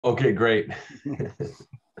Okay, great.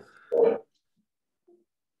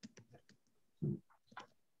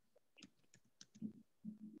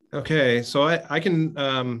 Okay, so I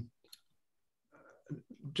can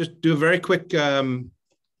just do a very quick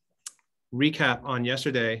recap on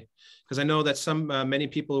yesterday, because I know that many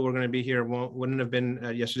people who were going to be here wouldn't have been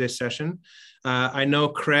at yesterday's session. I know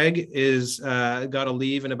Kreg is got to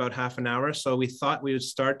leave in about half an hour, so we thought we would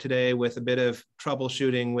start today with a bit of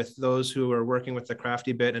troubleshooting with those who are working with the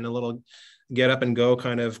CraftyBit and a little get up and go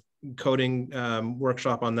kind of coding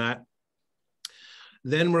workshop on that.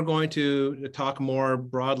 Then we're going to talk more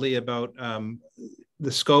broadly about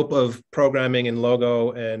the scope of programming in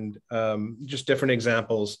Logo and just different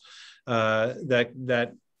examples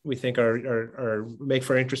that we think are make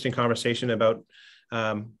for interesting conversation about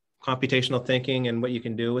computational thinking and what you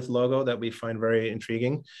can do with Logo that we find very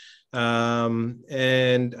intriguing. And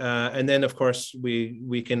then of course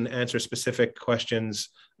we can answer specific questions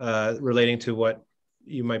relating to what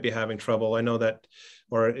you might be having trouble. I know that,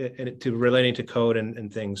 or to relating to code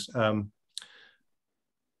and things.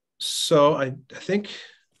 So I think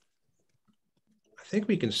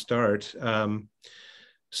we can start.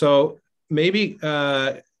 So maybe,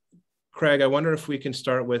 Kreg, I wonder if we can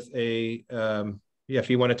start with if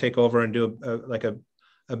you want to take over and do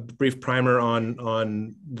a brief primer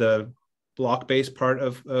on the block-based part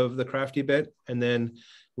of the CraftyBit, and then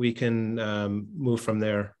we can move from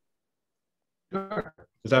there. Sure.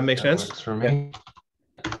 Does that make sense? Works for me.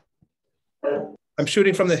 I'm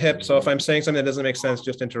shooting from the hip, so if I'm saying something that doesn't make sense,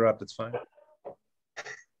 just interrupt. It's fine.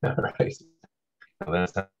 All right. Well,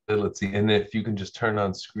 that's good. Let's see. And if you can just turn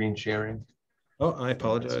on screen sharing. Oh, I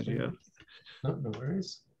apologize. Yeah. No, no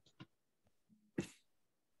worries.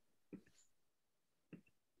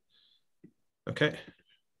 Okay.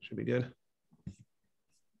 Should be good.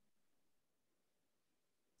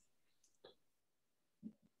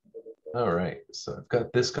 All right. So I've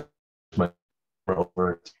got this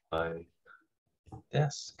over to my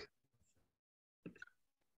desk.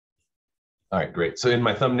 All right, great. So in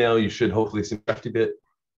my thumbnail, you should hopefully see CraftyBit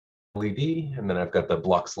LED, and then I've got the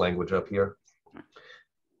blocks language up here.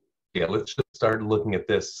 Yeah, let's just start looking at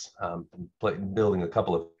this, building a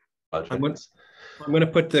couple of projects. I'm going to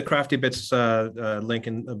put the CraftyBits link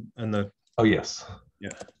in the. Oh, yes.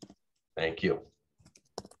 Yeah. Thank you.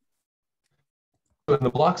 So in the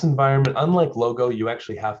blocks environment, unlike Logo, you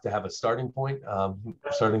actually have to have a starting point,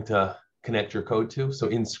 starting to connect your code to. So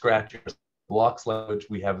in Scratch, blocks language,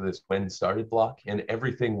 we have this when started block, and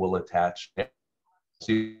everything will attach.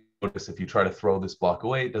 So you notice if you try to throw this block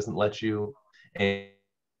away, it doesn't let you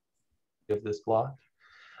give this block.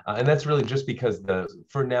 And that's really just because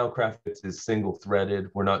for now, CraftyBits is single threaded.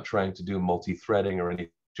 We're not trying to do multi-threading or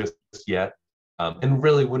anything just yet. And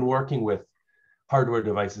really, when working with hardware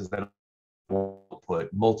devices that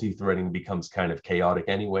put multi-threading becomes kind of chaotic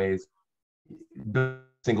anyways.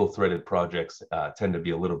 Single threaded projects tend to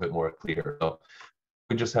be a little bit more clear. So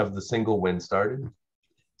we just have the single when started,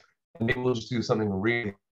 and maybe we'll just do something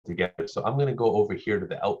really together. So I'm going to go over here to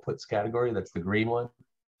the outputs category. That's the green one.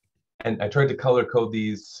 And I tried to color code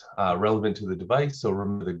these relevant to the device. So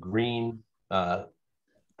remember the green, the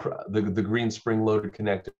green spring-loaded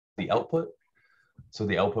connector, the output. So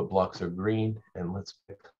the output blocks are green, and let's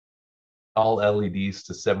pick all LEDs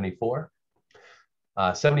to 74.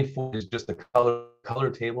 74 is just a color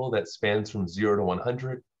table that spans from 0 to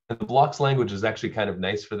 100. And the blocks language is actually kind of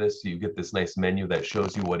nice for this. So you get this nice menu that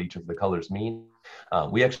shows you what each of the colors mean.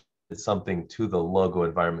 We actually did something to the Logo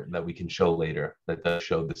environment that we can show later that does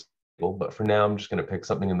show this table. But for now, I'm just going to pick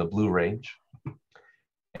something in the blue range.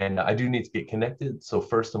 And I do need to get connected. So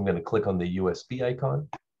first, I'm going to click on the USB icon.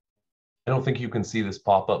 I don't think you can see this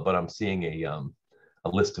pop up, but I'm seeing a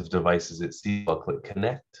list of devices at C. I'll click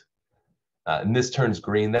connect. And this turns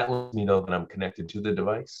green. That lets me know that I'm connected to the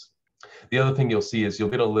device. The other thing you'll see is you'll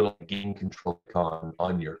get a little game control icon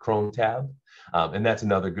on your Chrome tab. And that's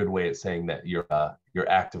another good way of saying that you're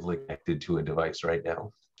actively connected to a device right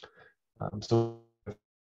now. So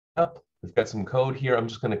we've got some code here. I'm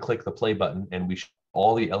just going to click the play button, and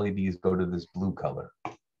all the LEDs go to this blue color.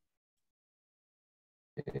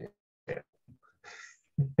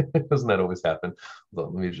 Doesn't that always happen?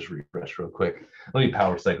 Let me just refresh real quick. Let me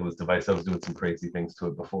power cycle this device. I was doing some crazy things to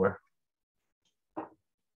it before.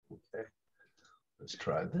 Okay, let's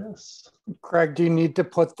try this. Kreg, do you need to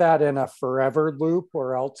put that in a forever loop,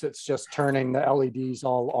 or else it's just turning the LEDs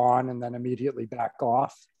all on and then immediately back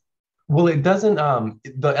off? Well, it doesn't.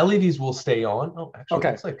 The LEDs will stay on. Oh, actually, okay.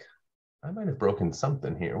 It looks like I might have broken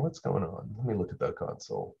something here. What's going on? Let me look at the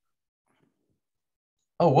console.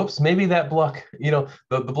 Oh, whoops, maybe that block,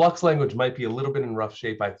 the blocks language might be a little bit in rough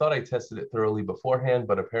shape. I thought I tested it thoroughly beforehand,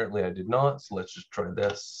 but apparently I did not. So let's just try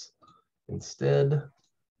this instead.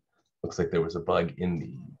 Looks like there was a bug in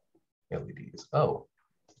the LEDs. Oh,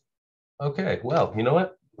 okay. Well, you know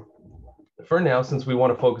what? For now, since we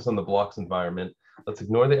want to focus on the blocks environment, let's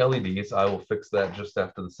ignore the LEDs. I will fix that just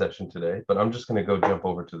after the session today, but I'm just going to go jump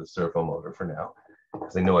over to the servo motor for now,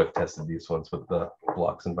 because I know I've tested these ones with the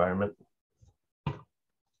blocks environment.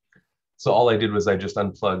 So all I did was I just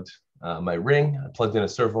unplugged my ring. I plugged in a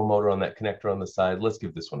servo motor on that connector on the side. Let's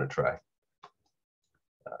give this one a try.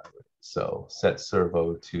 So set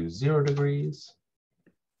servo to 0 degrees.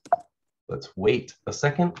 Let's wait a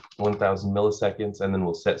second, 1000 milliseconds, and then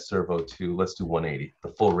we'll set servo to, let's do 180, the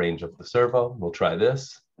full range of the servo. We'll try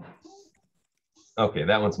this. Okay,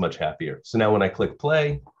 that one's much happier. So now when I click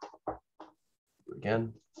play,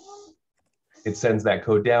 again, it sends that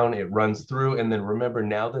code down, it runs through, and then remember,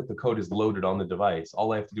 now that the code is loaded on the device,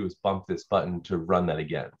 all I have to do is bump this button to run that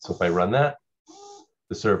again. So if I run that,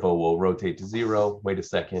 the servo will rotate to 0, wait a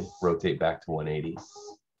second, rotate back to 180.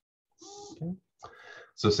 Okay.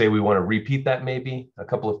 So say we want to repeat that maybe a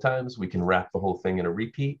couple of times, we can wrap the whole thing in a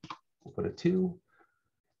repeat. We'll put a 2,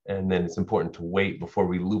 and then it's important to wait before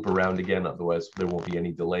we loop around again, otherwise there won't be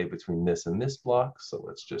any delay between this and this block. So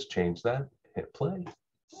let's just change that, hit play.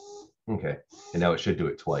 Okay, and now it should do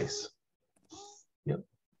it twice. Yep.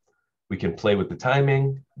 We can play with the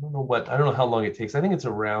timing. I don't know how long it takes. I think it's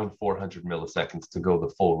around 400 milliseconds to go the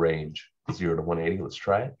full range, 0 to 180. Let's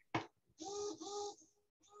try it.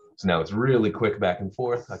 So now it's really quick back and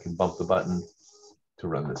forth. I can bump the button to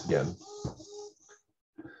run this again.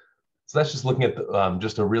 So that's just looking at the,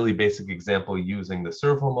 just a really basic example using the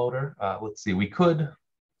servo motor. Let's see, we can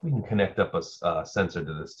connect up a sensor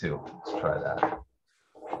to this too. Let's try that.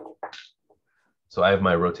 So I have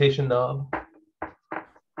my rotation knob.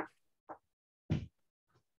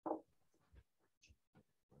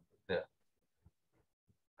 Yeah.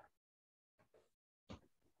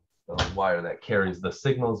 The wire that carries the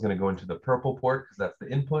signal is going to go into the purple port because that's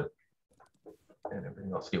the input. And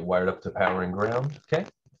everything else get wired up to power and ground. Okay.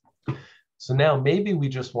 So now maybe we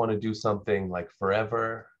just want to do something like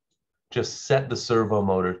forever. Just set the servo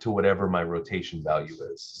motor to whatever my rotation value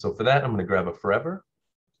is. So for that, I'm going to grab a forever.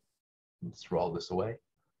 Let's roll this away.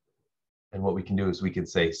 And what we can do is we can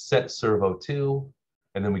say set servo to,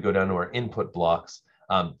 and then we go down to our input blocks.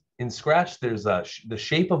 In Scratch, there's the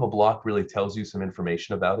shape of a block really tells you some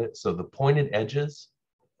information about it. So the pointed edges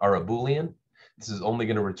are a Boolean. This is only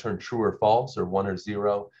going to return true or false or 1 or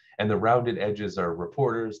 0. And the rounded edges are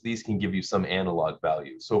reporters. These can give you some analog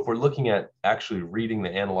value. So if we're looking at actually reading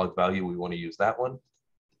the analog value, we want to use that one.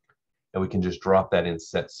 And we can just drop that in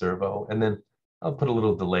set servo. And then I'll put a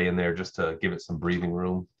little delay in there just to give it some breathing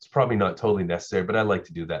room. It's probably not totally necessary, but I like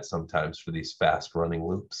to do that sometimes for these fast running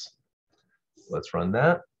loops. Let's run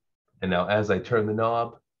that. And now as I turn the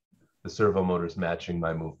knob, the servo motor is matching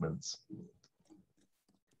my movements.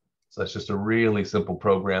 So that's just a really simple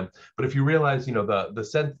program. But if you realize,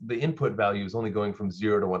 the input value is only going from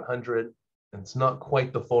 0 to 100, and it's not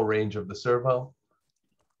quite the full range of the servo.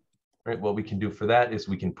 Right? What we can do for that is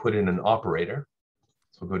we can put in an operator.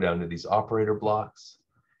 So we'll go down to these operator blocks,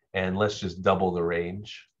 and let's just double the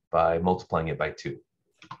range by multiplying it by 2.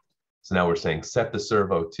 So now we're saying set the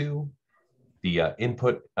servo to the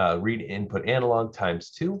read input analog times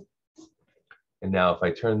 2. And now if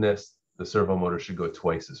I turn this, the servo motor should go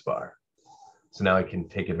twice as far. So now I can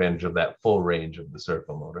take advantage of that full range of the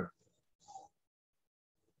servo motor.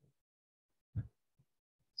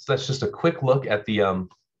 So that's just a quick look at the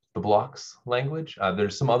blocks language.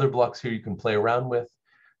 There's some other blocks here you can play around with.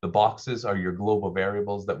 The boxes are your global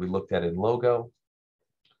variables that we looked at in Logo.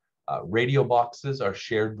 Radio boxes are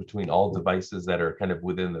shared between all devices that are kind of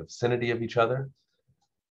within the vicinity of each other.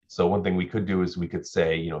 So one thing we could do is we could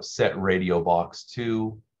say, set radio box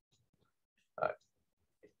to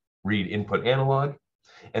read input analog.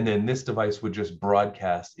 And then this device would just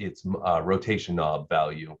broadcast its rotation knob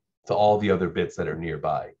value to all the other bits that are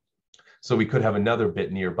nearby. So we could have another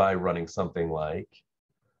bit nearby running something like,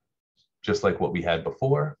 just like what we had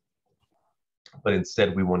before, but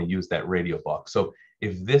instead we want to use that radio box. So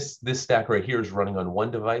if this stack right here is running on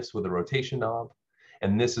one device with a rotation knob,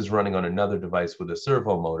 and this is running on another device with a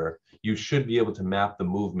servo motor, you should be able to map the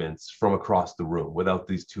movements from across the room without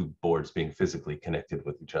these two boards being physically connected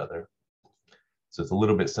with each other. So it's a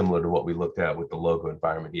little bit similar to what we looked at with the Logo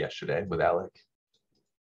environment yesterday with Alec.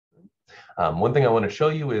 One thing I want to show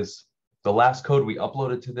you is the last code we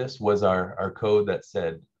uploaded to this was our code that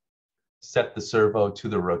said set the servo to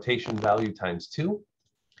the rotation value times 2.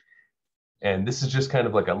 And this is just kind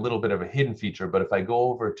of like a little bit of a hidden feature, but if I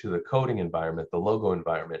go over to the coding environment, the logo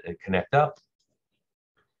environment, and connect up,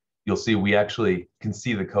 you'll see we actually can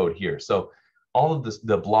see the code here. So all of this,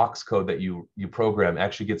 the blocks code that you program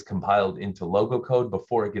actually gets compiled into logo code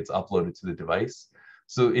before it gets uploaded to the device.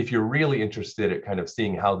 So if you're really interested at kind of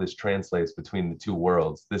seeing how this translates between the two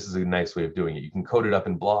worlds, this is a nice way of doing it. You can code it up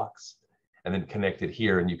in blocks and then connect it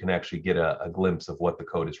here, and you can actually get a glimpse of what the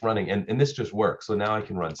code is running. And this just works. So now I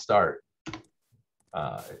can run start.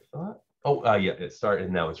 Yeah, it started,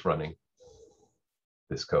 and now it's running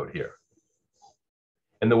this code here.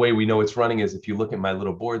 And the way we know it's running is if you look at my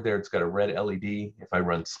little board there, it's got a red LED. If I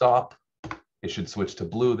run stop, it should switch to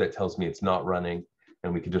blue. That tells me it's not running.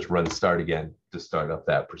 And we can just run start again to start up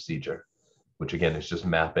that procedure, which again is just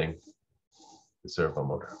mapping the servo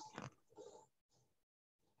motor.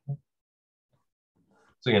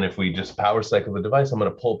 So again, if we just power cycle the device, I'm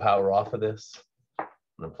going to pull power off of this. I'm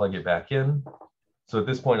going to plug it back in. So at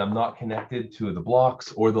this point, I'm not connected to the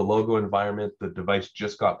blocks or the logo environment. The device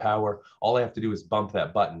just got power. All I have to do is bump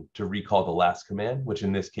that button to recall the last command, which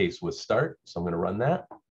in this case was start. So I'm going to run that.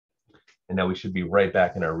 And now we should be right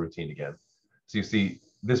back in our routine again. So you see,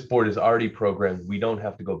 this board is already programmed. We don't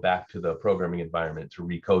have to go back to the programming environment to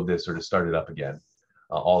recode this or to start it up again.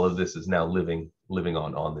 All of this is now living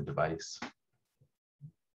on the device.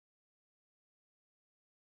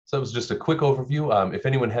 So it was just a quick overview. If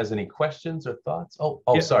anyone has any questions or thoughts.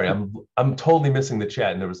 Yeah. Sorry, I'm totally missing the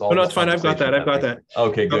chat, and there was all. Oh, no, it's fine. I've got that.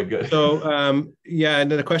 Okay, good. So yeah,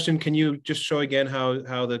 and then the question: can you just show again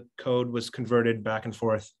how the code was converted back and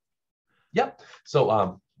forth? Yep. So what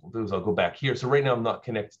I'll do is I'll go back here. So right now I'm not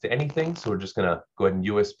connected to anything. So we're just gonna go ahead and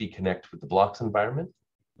USB connect with the blocks environment.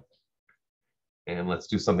 And let's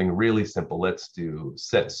do something really simple. Let's do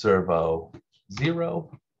set servo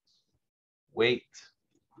 0, wait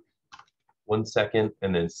 1 second,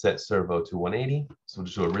 and then set servo to 180. So we'll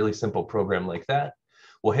just do a really simple program like that.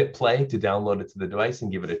 We'll hit play to download it to the device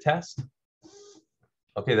and give it a test.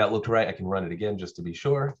 Okay, that looked right. I can run it again just to be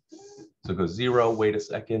sure. So go 0, wait a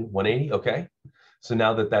second, 180, okay. So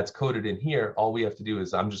now that that's coded in here, all we have to do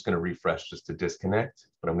is I'm just gonna refresh just to disconnect,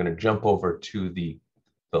 but I'm gonna jump over to the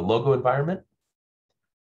logo environment.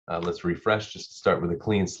 Let's refresh just to start with a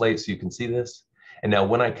clean slate so you can see this. And now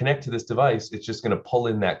when I connect to this device, it's just gonna pull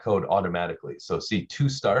in that code automatically. So see to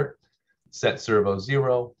start, set servo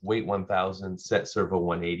 0, wait 1000, set servo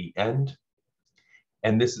 180, end.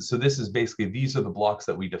 And this is basically, these are the blocks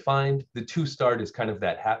that we defined. The to start is kind of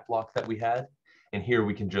that hat block that we had. And here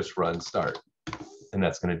we can just run start. And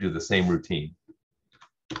that's going to do the same routine.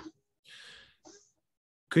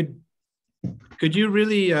 Could you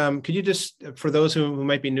really, could you just, for those who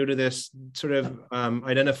might be new to this, sort of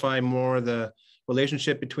identify more the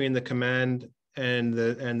relationship between the command and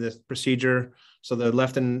the procedure? So the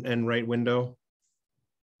left and right window.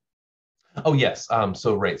 Oh, yes.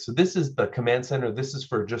 So this is the command center. This is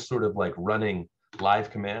for just sort of like running live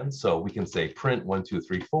commands. So we can say print 1, 2,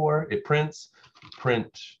 3, 4. It prints, print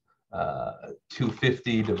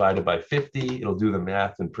 250 divided by 50. It'll do the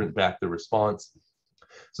math and print back the response.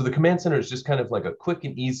 So the command center is just kind of like a quick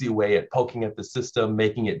and easy way at poking at the system,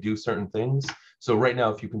 making it do certain things. So right now,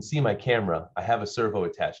 if you can see my camera, I have a servo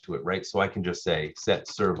attached to it, right? So I can just say set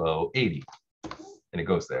servo 80, and it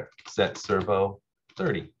goes there. Set servo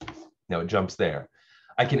 30. Now it jumps there.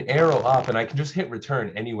 I can arrow up and I can just hit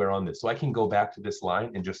return anywhere on this. So I can go back to this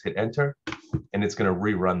line and just hit enter, and it's going to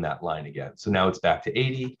rerun that line again. So now it's back to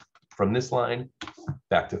 80 from this line,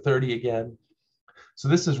 back to 30 again. So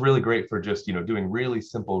this is really great for just, doing really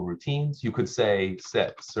simple routines. You could say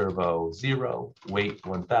set servo 0, wait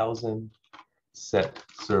 1000, set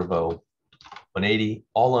servo 180,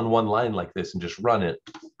 all on one line like this, and just run it.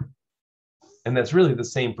 And that's really the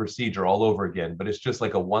same procedure all over again, but it's just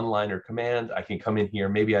like a one-liner command. I can come in here.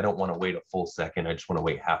 Maybe I don't want to wait a full second. I just want to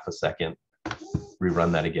wait half a second,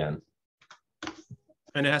 rerun that again.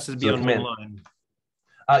 And it has to be on one line.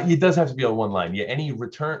 It does have to be on one line. Yeah,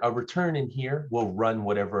 a return in here will run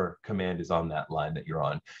whatever command is on that line that you're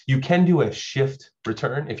on. You can do a shift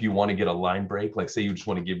return if you want to get a line break. Like say you just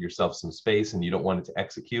want to give yourself some space and you don't want it to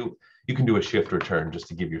execute. You can do a shift return just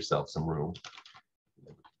to give yourself some room.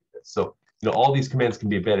 So all these commands can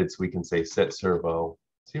be embedded, so we can say set servo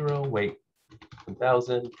 0, wait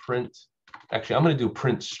 1000, print. Actually, I'm going to do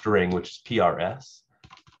print string, which is PRS.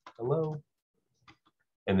 Hello.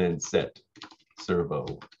 And then set servo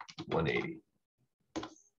 180.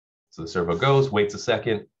 So the servo goes, waits a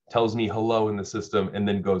second, tells me hello in the system, and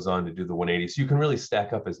then goes on to do the 180. So you can really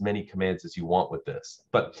stack up as many commands as you want with this.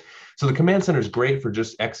 So the command center is great for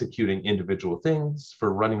just executing individual things,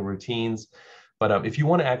 for running routines. But if you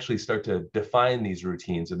want to actually start to define these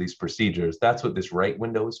routines or these procedures, that's what this write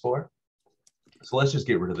window is for. So let's just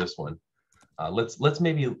get rid of this one. Let's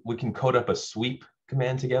maybe we can code up a sweep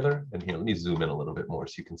command together. And here, let me zoom in a little bit more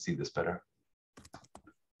so you can see this better.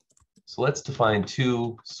 So let's define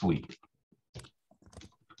to sweep.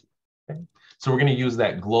 Okay. So we're going to use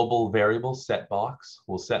that global variable set box.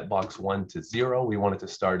 We'll set box 1 to 0. We want it to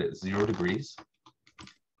start at 0 degrees.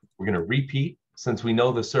 We're going to repeat. Since we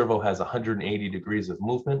know the servo has 180 degrees of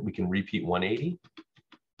movement, we can repeat 180.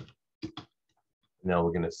 Now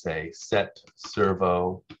we're going to say set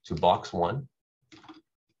servo to box 1.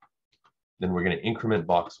 Then we're going to increment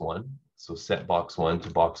box 1. So set box 1 to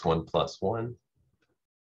box 1 plus 1.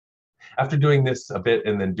 After doing this a bit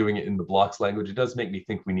and then doing it in the blocks language, it does make me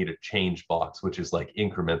think we need a change box, which is like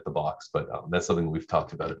increment the box, but that's something we've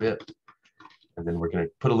talked about a bit. And then we're going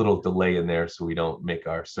to put a little delay in there so we don't make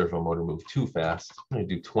our servo motor move too fast. I'm going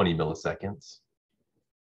to do 20 milliseconds.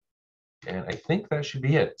 And I think that should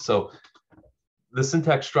be it. So the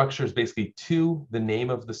syntax structure is basically to the name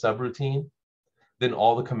of the subroutine, then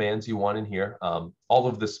all the commands you want in here. All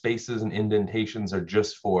of the spaces and indentations are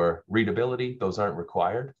just for readability. Those aren't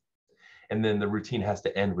required. And then the routine has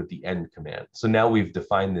to end with the end command. So now we've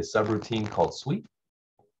defined this subroutine called sweep.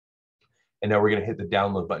 And now we're going to hit the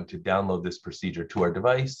download button to download this procedure to our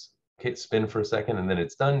device. Okay, spin for a second and then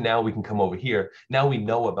it's done. Now we can come over here. Now we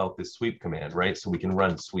know about this sweep command, right? So we can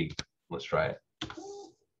run sweep. Let's try it.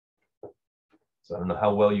 So I don't know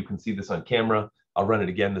how well you can see this on camera. I'll run it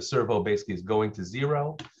again. The servo basically is going to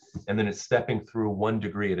 0 and then it's stepping through 1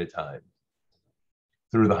 degree at a time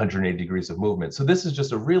through the 180 degrees of movement. So this is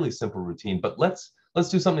just a really simple routine, but let's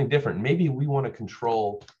do something different. Maybe we want to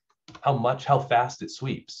control how fast it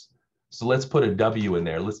sweeps. So let's put a W in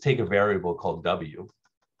there. Let's take a variable called W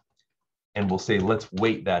and we'll say, let's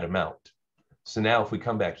weight that amount. So now if we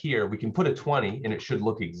come back here, we can put a 20 and it should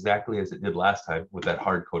look exactly as it did last time with that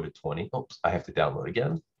hard-coded 20. Oops, I have to download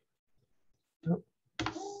again. Okay.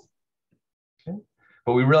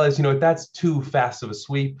 But we realize, you know, if that's too fast of a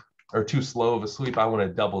sweep or too slow of a sweep, I want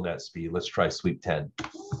to double that speed. Let's try sweep 10.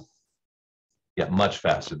 Yeah, much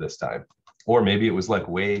faster this time. Or maybe it was like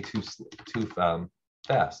way too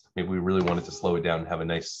fast. Maybe we really wanted to slow it down and have a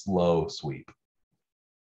nice slow sweep.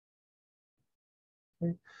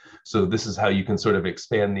 Okay. So this is how you can sort of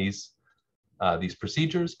expand these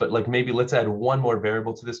procedures, but like maybe let's add one more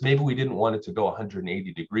variable to this. Maybe we didn't want it to go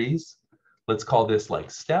 180 degrees. Let's call this like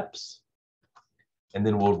steps, and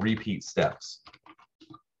then we'll repeat steps.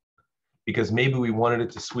 Because maybe we wanted it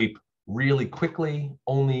to sweep really quickly,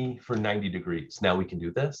 only for 90 degrees. Now we can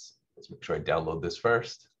do this. Let's make sure I download this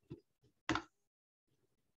first.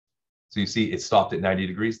 So you see it stopped at 90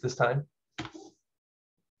 degrees this time.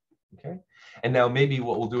 Okay. And now maybe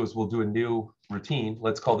what we'll do is we'll do a new routine.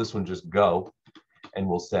 Let's call this one just go. And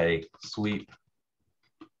we'll say sweep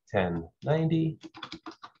 1090,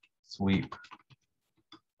 sweep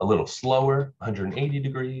a little slower, 180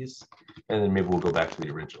 degrees. And then maybe we'll go back to the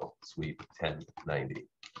original, sweep 1090.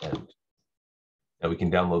 And now we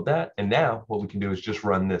can download that. And now what we can do is just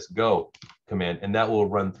run this go command, and that will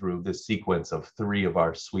run through this sequence of 3 of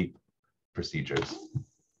our sweep procedures.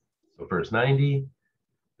 So first 90,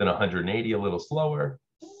 then 180 a little slower,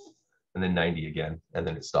 and then 90 again, and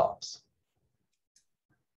then it stops.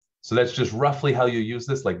 So that's just roughly how you use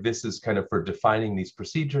this. Like this is kind of for defining these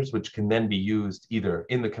procedures, which can then be used either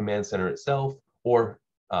in the command center itself or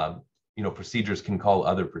you know, procedures can call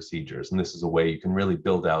other procedures. And this is a way you can really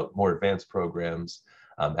build out more advanced programs,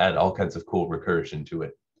 add all kinds of cool recursion to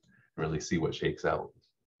it, really see what shakes out.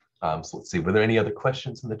 So let's see, were there any other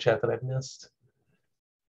questions in the chat that I've missed?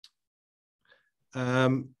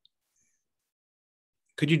 Could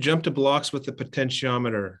you jump to blocks with the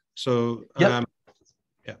potentiometer? So yeah.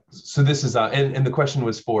 So this is, and the question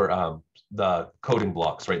was for the coding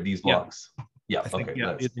blocks, right? These blocks. Yeah, okay.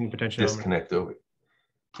 Yeah, Let's disconnect over.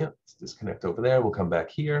 Yeah, let's disconnect over there. We'll come back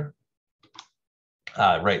here.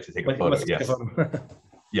 Right, to take a photo, yes.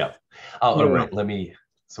 Yeah. All right,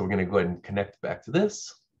 so we're gonna go ahead and connect back to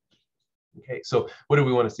this. Okay, so what do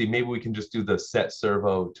we want to see? Maybe we can just do the set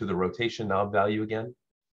servo to the rotation knob value again.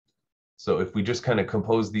 So if we just kind of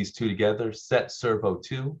compose these two together, set servo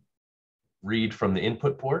to, read from the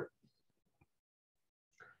input port.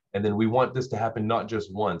 And then we want this to happen not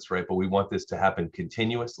just once, right? But we want this to happen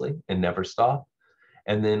continuously and never stop.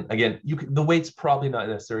 And then again, the weight's probably not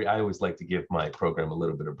necessary. I always like to give my program a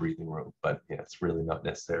little bit of breathing room, but yeah, it's really not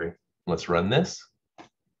necessary. Let's run this.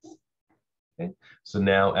 Okay. So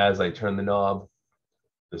now as I turn the knob,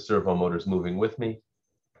 the servo motor is moving with me.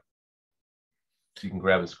 So you can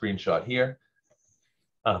grab a screenshot here.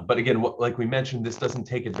 But again, like we mentioned, this doesn't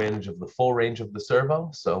take advantage of the full range of the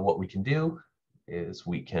servo. So what we can do is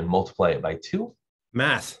we can multiply it by 2.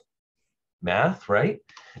 Math, right?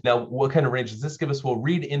 Now, what kind of range does this give us? Well,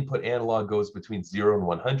 read input analog goes between 0 and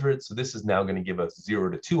 100. So this is now going to give us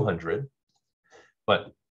 0 to 200.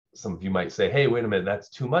 But some of you might say, hey, wait a minute, that's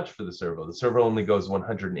too much for the servo. The servo only goes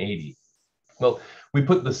 180. Well, we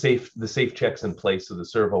put the safe checks in place so the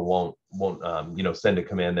servo won't send a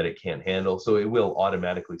command that it can't handle. So it will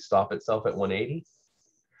automatically stop itself at 180.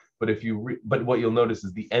 But what you'll notice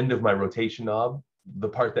is the end of my rotation knob, the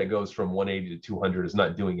part that goes from 180 to 200 is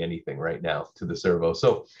not doing anything right now to the servo.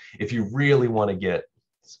 So if you really want to get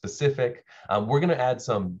specific, we're going to add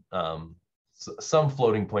some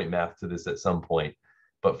floating point math to this at some point.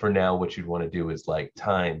 But for now, what you'd want to do is like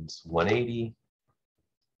times 180.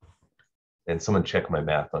 And someone check my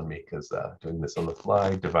math on me, because doing this on the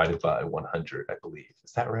fly, divided by 100, I believe.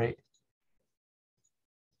 Is that right?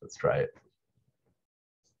 Let's try it.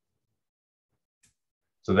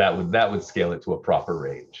 So that would scale it to a proper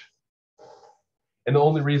range. And the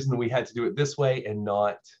only reason we had to do it this way and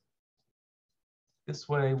not this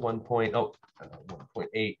way,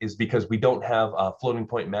 1.8, is because we don't have floating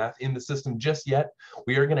point math in the system just yet.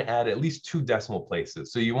 We are going to add at least 2 decimal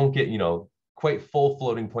places. So you won't get, quite full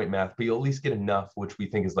floating point math, but you'll at least get enough, which we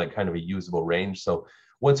think is like kind of a usable range. So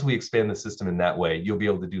once we expand the system in that way, you'll be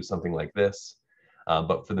able to do something like this.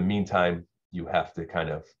 But for the meantime, you have to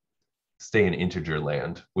kind of stay in integer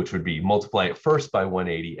land, which would be multiply it first by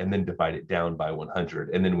 180 and then divide it down by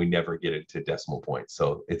 100. And then we never get it to decimal points.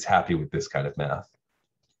 So it's happy with this kind of math.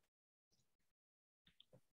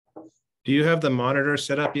 Do you have the monitor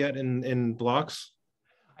set up yet in blocks?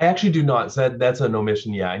 I actually do not. So that's an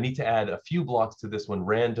omission. Yeah, I need to add a few blocks to this one.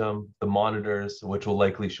 Random, the monitors, which will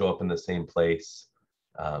likely show up in the same place.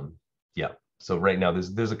 Yeah. So right now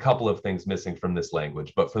there's a couple of things missing from this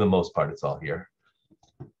language, but for the most part, it's all here.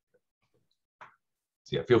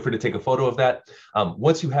 So yeah, feel free to take a photo of that.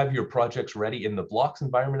 Once you have your projects ready in the blocks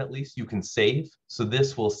environment, at least you can save. So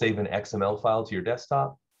this will save an XML file to your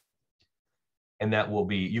desktop. And that will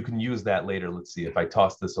be, you can use that later. Let's see, if I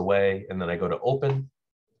toss this away and then I go to open,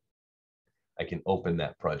 I can open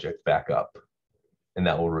that project back up, and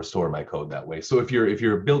that will restore my code that way. So if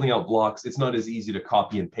you're building out blocks, it's not as easy to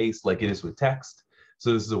copy and paste like it is with text.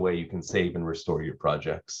 So this is a way you can save and restore your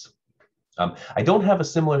projects. I don't have a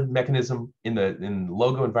similar mechanism in the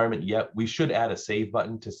logo environment yet. We should add a save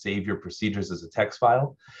button to save your procedures as a text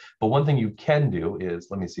file. But one thing you can do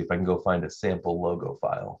is, let me see if I can go find a sample logo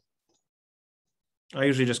file. I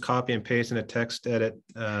usually just copy and paste in a text edit.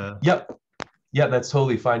 Yep. Yeah, that's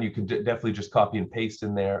totally fine. You can definitely just copy and paste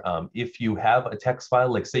in there. If you have a text file,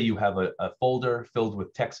 like say you have a folder filled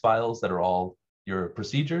with text files that are all your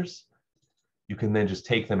procedures, you can then just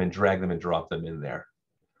take them and drag them and drop them in there.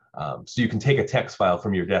 So you can take a text file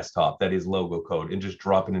from your desktop that is logo code and just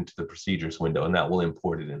drop it into the procedures window, and that will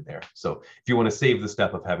import it in there. So if you want to save the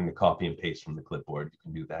step of having to copy and paste from the clipboard, you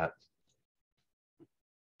can do that.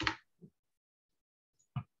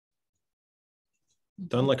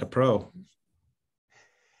 Done like a pro.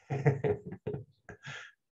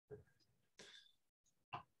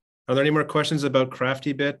 Are there any more questions about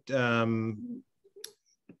CraftyBit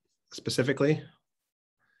specifically?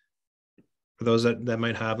 For those that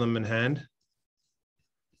might have them in hand?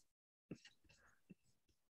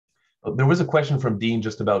 There was a question from Dean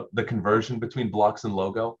just about the conversion between blocks and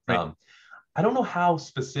logo. Right. I don't know how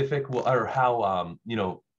specific or how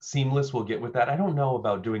seamless we'll get with that. I don't know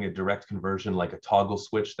about doing a direct conversion like a toggle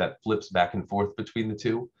switch that flips back and forth between the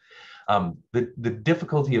two. The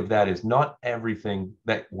difficulty of that is not everything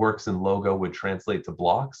that works in logo would translate to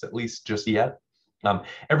blocks, at least just yet.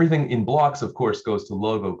 Everything in blocks, of course, goes to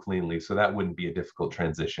logo cleanly, so that wouldn't be a difficult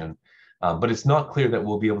transition. But it's not clear that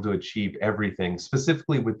we'll be able to achieve everything,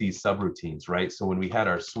 specifically with these subroutines, right? So when we had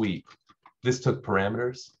our sweep, this took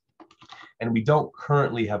parameters. And we don't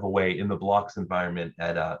currently have a way in the blocks environment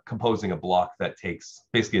at composing a block that takes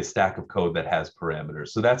basically a stack of code that has parameters.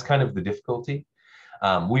 So that's kind of the difficulty.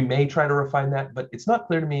 We may try to refine that, but it's not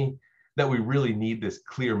clear to me that we really need this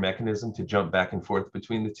clear mechanism to jump back and forth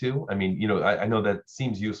between the two. I mean, I know that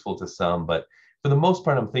seems useful to some, but for the most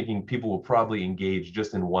part, I'm thinking people will probably engage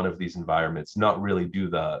just in one of these environments, not really do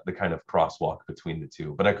the kind of crosswalk between the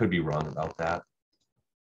two, but I could be wrong about that.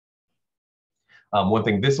 One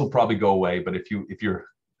thing, this will probably go away, but if you're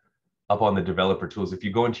up on the developer tools, if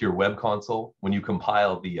you go into your web console, when you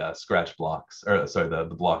compile the Scratch blocks, or sorry, the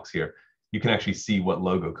blocks here, you can actually see what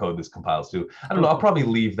logo code this compiles to. I don't know, I'll probably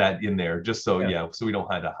leave that in there just so, so we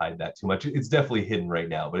don't have to hide that too much. It's definitely hidden right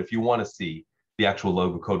now, but if you want to see the actual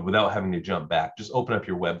logo code without having to jump back, just open up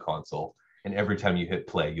your web console And every time you hit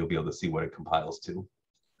play, you'll be able to see what it compiles to.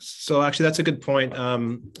 So actually, that's a good point.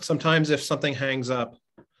 Sometimes if something hangs up,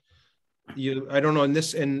 I don't know, in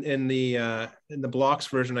the blocks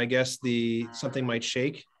version, I guess something might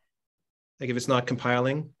shake, like if it's not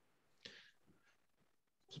compiling.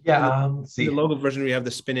 Yeah, let's see. In the logo version, we have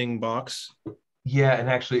the spinning box. Yeah, and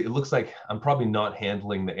actually it looks like I'm probably not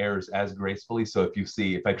handling the errors as gracefully. So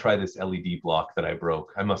if I try this LED block that I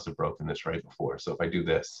broke, I must have broken this right before. So if I do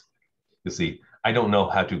this, you'll see, I don't know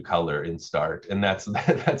how to color in start. And that's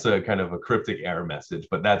a kind of a cryptic error message,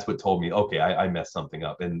 but that's what told me, okay, I messed something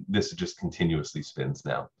up, and this just continuously spins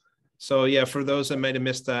now. So yeah, for those that might have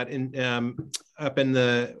missed that, up in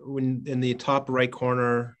the top right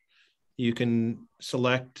corner, you can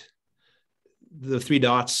select the 3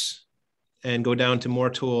 dots and go down to more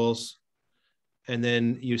tools, and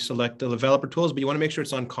then you select the developer tools, but you want to make sure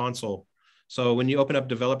it's on console. So when you open up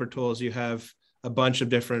developer tools, you have a bunch of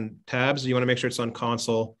different tabs. You want to make sure it's on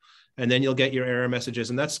console, and then you'll get your error messages.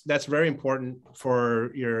 And that's very important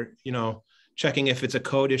for your, checking if it's a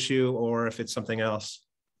code issue or if it's something else.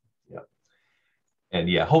 Yeah. And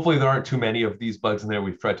yeah, hopefully there aren't too many of these bugs in there.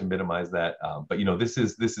 We've tried to minimize that, but this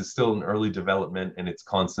is still an early development, and it's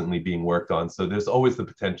constantly being worked on. So there's always the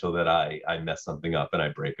potential that I mess something up and I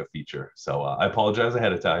break a feature. So I apologize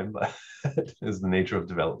ahead of time, but it is the nature of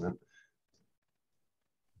development.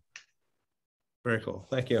 Very cool.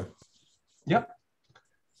 Thank you. Yep.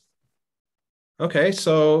 Okay,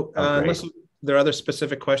 so unless there are other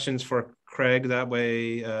specific questions for Kreg, that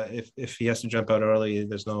way, if he has to jump out early,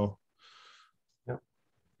 there's no.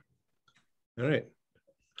 All right.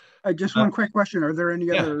 Just one quick question. Are there any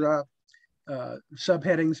other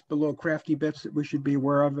subheadings below CraftyBits that we should be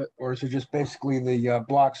aware of, or is it just basically the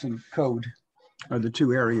blocks and code are the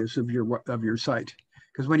 2 areas of your site?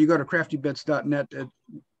 Because when you go to craftybits.net,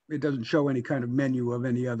 it doesn't show any kind of menu of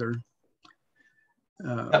any other.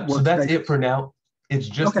 So that's it for now. It's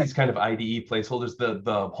just these kind of IDE placeholders.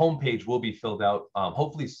 The homepage will be filled out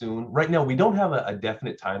hopefully soon. Right now, we don't have a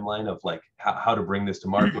definite timeline of like how to bring this to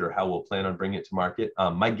market or how we'll plan on bringing it to market.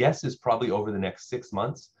 My guess is probably over the next 6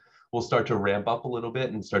 months, we'll start to ramp up a little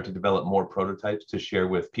bit and start to develop more prototypes to share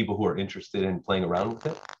with people who are interested in playing around with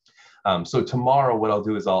it. So tomorrow, what I'll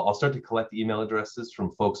do is I'll start to collect email addresses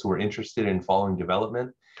from folks who are interested in following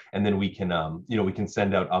development. And then we can, we can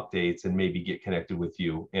send out updates and maybe get connected with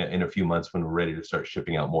you in a few months when we're ready to start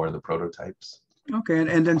shipping out more of the prototypes. Okay,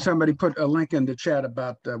 and then somebody put a link in the chat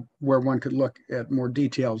about where one could look at more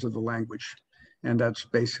details of the language. And that's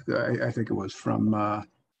basically, I think it was from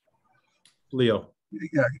Leo.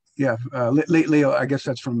 Leo, I guess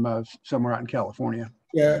that's from somewhere out in California.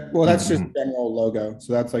 Yeah, well, that's just general logo.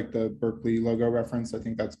 So that's like the Berkeley logo reference. I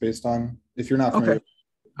think that's based on, if you're not familiar. Okay.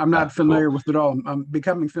 I'm not familiar with it all. I'm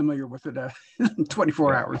becoming familiar with it in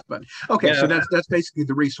 24 hours, but okay. So that's basically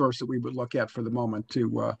the resource that we would look at for the moment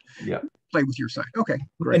to play with your site. Okay,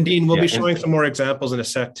 great. And Dean, we'll be showing some more examples in a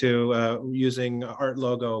sec too, using Art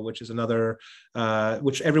Logo, which is another,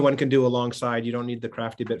 which everyone can do alongside. You don't need the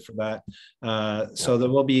CraftyBit for that. So there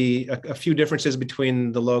will be a few differences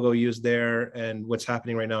between the logo used there and what's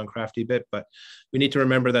happening right now in CraftyBit, but we need to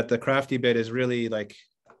remember that the CraftyBit is really like,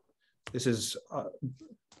 this is,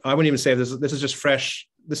 I wouldn't even say this is just fresh.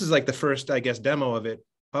 This is like the first, I guess, demo of it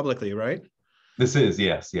publicly, right? This is,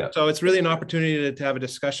 yes, yeah. So it's really an opportunity to have a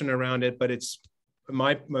discussion around it, but it's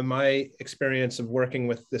my experience of working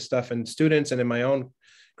with this stuff and students and in my own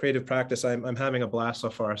creative practice, I'm having a blast so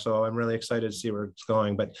far. So I'm really excited to see where it's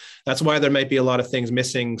going. But that's why there might be a lot of things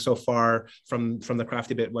missing so far from the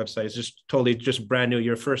CraftyBit website. It's just totally just brand new.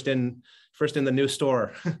 You're first in the new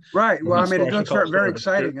store. Right. Well, I mean, it does start very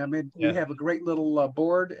exciting. I mean, we have a great little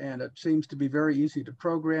board, and it seems to be very easy to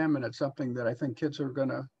program, and it's something that I think kids are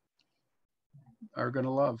gonna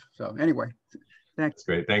love. So anyway, thanks. That's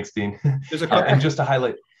great. Thanks, Dean. And just to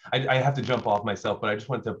highlight, I have to jump off myself, but I just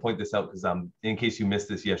wanted to point this out because in case you missed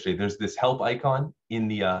this yesterday, there's this help icon in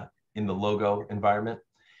the logo environment,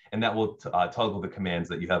 and that will toggle the commands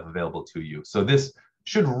that you have available to you. So this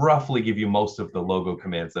should roughly give you most of the logo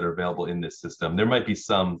commands that are available in this system. There might be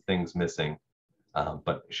some things missing,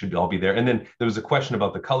 but it should all be there. And then there was a question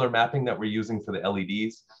about the color mapping that we're using for the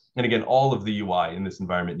LEDs. And again, all of the UI in this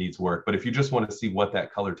environment needs work. But if you just want to see what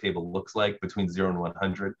that color table looks like between 0 and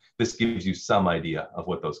 100, this gives you some idea of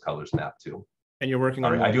what those colors map to. And you're working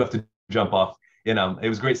on it. I do have to jump off. And it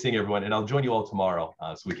was great seeing everyone. And I'll join you all tomorrow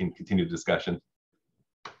so we can continue the discussion.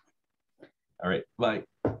 All right, bye.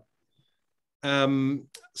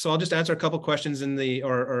 So I'll just answer a couple questions in the,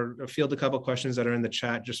 or field a couple questions that are in the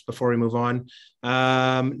chat just before we move on.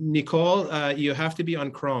 Nicole, you have to be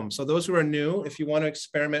on Chrome. So those who are new, if you want to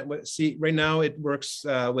experiment with, see, right now it works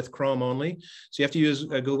with Chrome only. So you have to use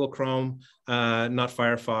Google Chrome, not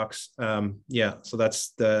Firefox. Yeah, so that's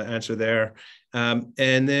the answer there. And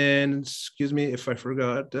then, excuse me if I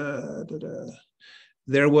forgot,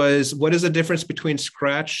 there was, what is the difference between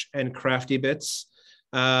Scratch and CraftyBits?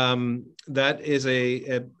 That is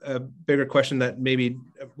a bigger question that maybe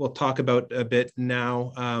we'll talk about a bit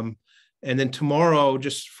now. And then tomorrow,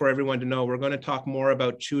 just for everyone to know, we're going to talk more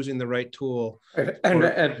about choosing the right tool. Go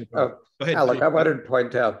ahead, Alec, I wanted to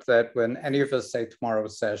point out that when any of us say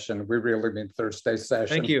tomorrow's session, we really mean Thursday session.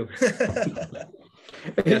 Thank you.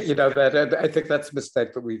 Yes. You know, that I think that's a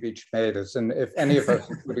mistake that we've each made is, and if any of us,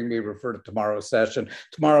 including me, refer to tomorrow's session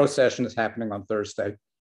is happening on Thursday.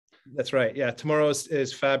 That's right. Yeah, tomorrow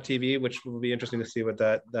is Fab TV, which will be interesting to see what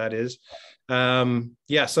that is.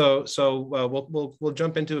 Yeah, so we'll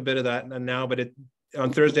jump into a bit of that now, but on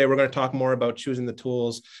Thursday we're going to talk more about choosing the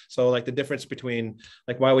tools. So like the difference between,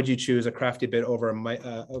 like, why would you choose a CraftyBit over a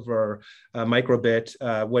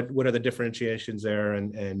microbit? What are the differentiations there?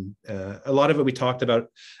 And a lot of it we talked about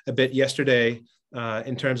a bit yesterday.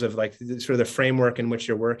 In terms of like sort of the framework in which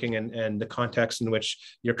you're working and the context in which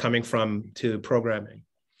you're coming from to programming.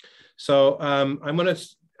 So I'm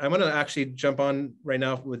gonna actually jump on right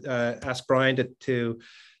now with ask Brian to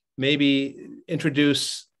maybe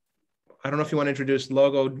introduce. I don't know if you want to introduce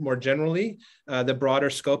Logo more generally, the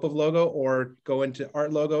broader scope of Logo, or go into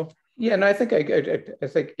Art Logo. Yeah, and I think I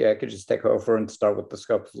could just take over and start with the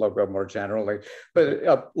scope of Logo more generally.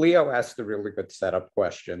 But Leo asked a really good setup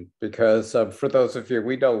question because for those of you,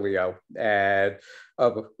 we know Leo, and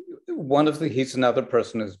he's another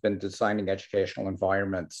person who's been designing educational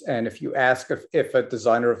environments. And if you ask if a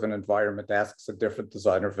designer of an environment asks a different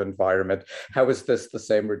designer of an environment, how is this the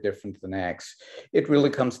same or different than X? It really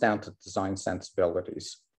comes down to design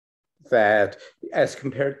sensibilities. That as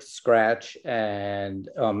compared to Scratch and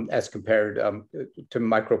as compared to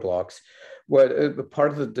microblocks, what part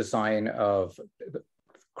of the design of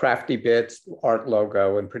CraftyBits, Art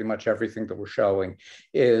Logo, and pretty much everything that we're showing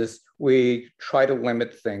is we try to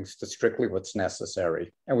limit things to strictly what's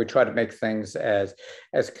necessary. And we try to make things as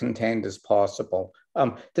contained as possible.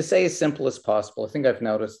 To say as simple as possible, I think I've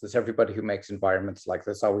noticed this, everybody who makes environments like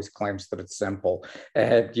this always claims that it's simple.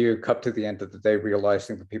 And you come to the end of the day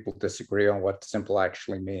realizing that people disagree on what simple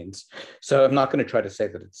actually means. So I'm not going to try to say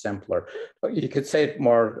that it's simpler. But you could say it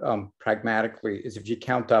more pragmatically, is if you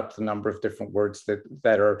count up the number of different words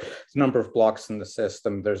that are the number of blocks in the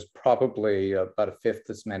system, there's probably about a fifth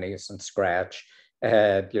as many as in Scratch.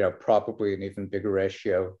 And probably an even bigger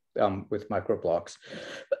ratio with microblocks.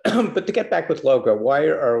 But to get back with Logo, why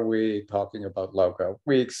are we talking about Logo?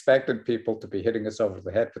 We expected people to be hitting us over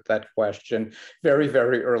the head with that question very,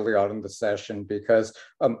 very early on in the session because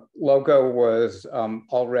Logo was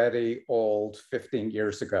already old 15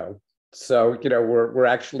 years ago. So, we're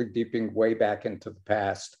actually deeping way back into the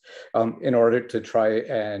past in order to try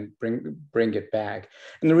and bring it back.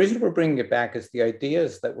 And the reason we're bringing it back is the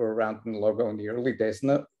ideas that were around in Logo in the early days.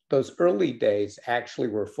 And those early days actually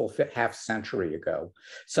were a full half century ago.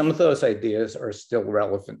 Some of those ideas are still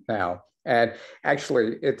relevant now. And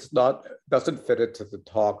actually, doesn't fit into the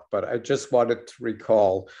talk, but I just wanted to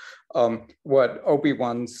recall what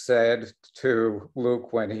Obi-Wan said to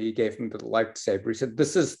Luke when he gave him the lightsaber. He said,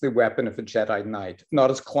 "This is the weapon of a Jedi Knight,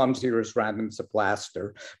 not as clumsy or as random as a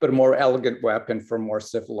blaster, but a more elegant weapon for a more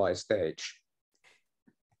civilized age."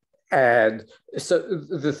 And so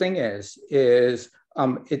the thing is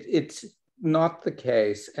it's not the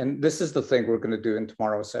case, and this is the thing we're going to do in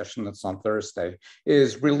tomorrow's session that's on Thursday,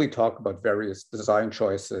 is really talk about various design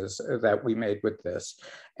choices that we made with this.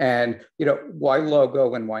 And, why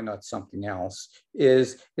Logo and why not something else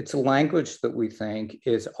is it's a language that we think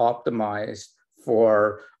is optimized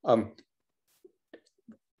for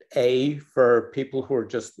for people who are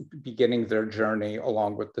just beginning their journey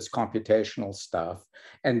along with this computational stuff,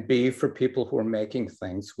 and B, for people who are making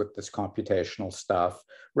things with this computational stuff,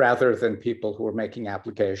 rather than people who are making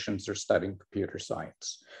applications or studying computer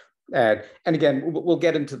science. And again, we'll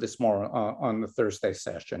get into this more on the Thursday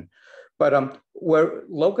session. But where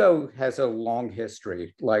Logo has a long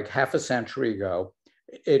history, like half a century ago,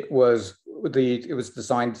 it was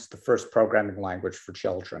designed as the first programming language for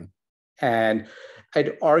children. And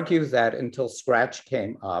I'd argue that until Scratch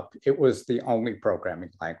came up, it was the only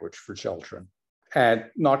programming language for children. And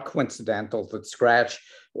not coincidental that Scratch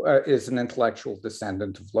is an intellectual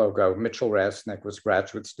descendant of Logo. Mitchell Resnick was a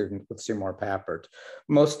graduate student with Seymour Papert.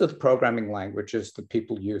 Most of the programming languages that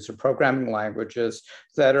people use are programming languages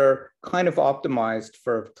that are kind of optimized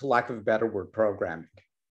for, to lack of a better word, programming.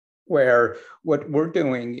 Where what we're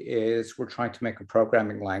doing is we're trying to make a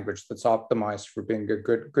programming language that's optimized for being a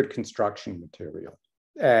good construction material.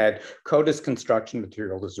 And code as construction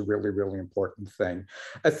material is a really, really important thing.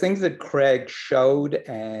 A thing that Kreg showed,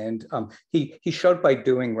 and he showed by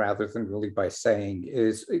doing rather than really by saying,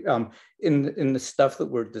 is in the stuff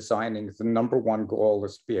that we're designing, the number one goal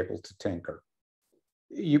is to be able to tinker.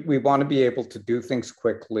 We want to be able to do things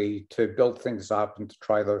quickly, to build things up and to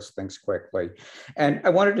try those things quickly. And I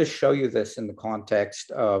wanted to show you this in the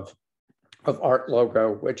context of Art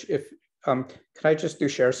Logo, which if, can I just do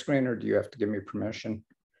share screen or do you have to give me permission?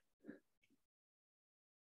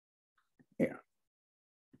 Yeah.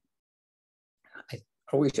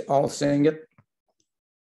 Are we all seeing it?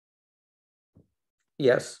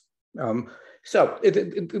 Yes. So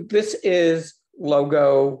this is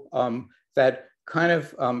Logo that kind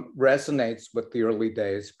of resonates with the early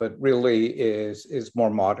days, but really is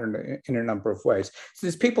more modern in a number of ways. So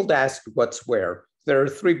there's people to ask what's where. There are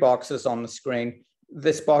 3 boxes on the screen.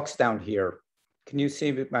 This box down here, can you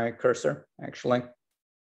see my cursor actually?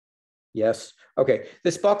 Yes, okay.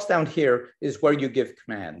 This box down here is where you give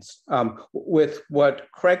commands. With what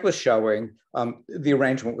Kreg was showing, the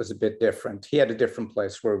arrangement was a bit different. He had a different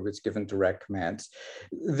place where it was given direct commands.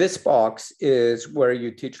 This box is where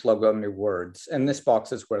you teach Logo new words, and this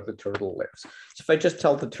box is where the turtle lives. So if I just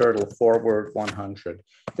tell the turtle forward 100,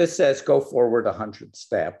 this says go forward 100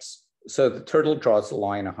 steps. So the turtle draws a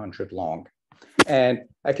line 100 long. And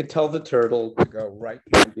I could tell the turtle to go right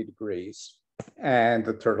 90 degrees, and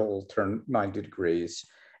the turtle will turn 90 degrees.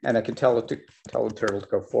 And I could tell the turtle to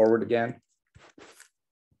go forward again,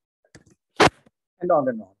 and on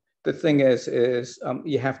and on. The thing is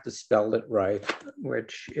you have to spell it right,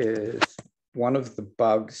 which is one of the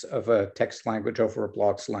bugs of a text language over a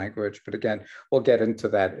blocks language. But again, we'll get into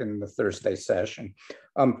that in the Thursday session.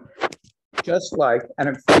 Just like, and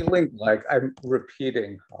I'm feeling like I'm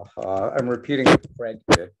repeating what Kreg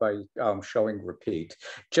did by showing repeat.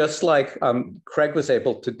 Just like Kreg was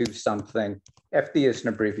able to do something, FD is an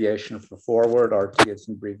abbreviation for forward, RT is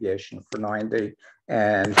an abbreviation for 90.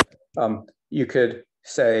 And you could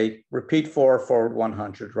say repeat forward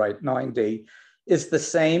 100, right 90 is the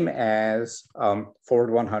same as forward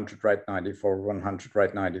 100, right 90, forward 100,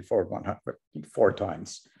 right 90, forward 100, 4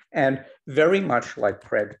 times. And very much like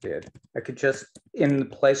Kreg did, I could just, in the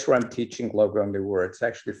place where I'm teaching Logo new words,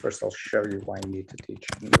 actually, first I'll show you why I need to teach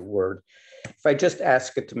a new word. If I just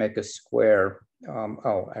ask it to make a square,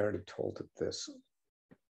 oh, I already told it this,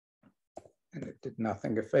 and it did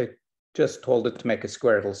nothing. If I just told it to make a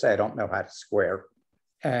square, it'll say, I don't know how to square.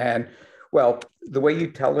 And well, the way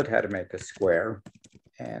you tell it how to make a square,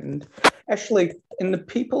 and actually, in the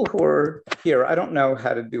people who are here, I don't know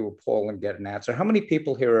how to do a poll and get an answer. How many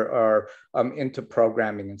people here are into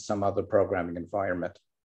programming in some other programming environment?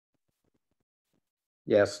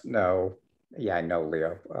 Yes, no. Yeah, I know,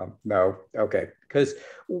 Leo. No, okay. Because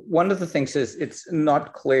one of the things is it's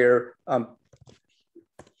not clear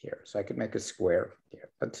here. So I could make a square here.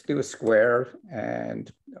 Let's do a square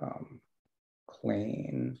and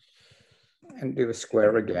clean and do a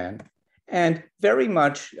square again. And very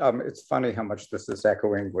much, it's funny how much this is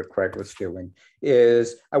echoing what Kreg was doing,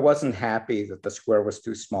 is I wasn't happy that the square was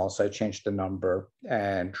too small, so I changed the number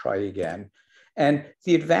and try again. And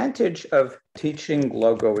the advantage of teaching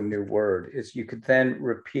Logo a new word is you could then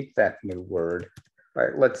repeat that new word.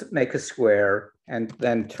 Right, let's make a square and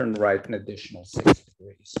then turn right an additional 6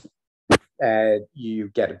 degrees. And you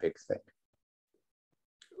get a big thing.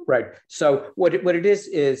 Right, so what it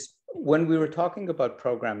is when we were talking about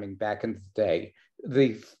programming back in the day,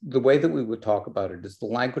 the way that we would talk about it is the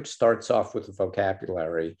language starts off with a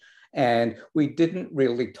vocabulary, and we didn't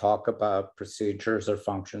really talk about procedures or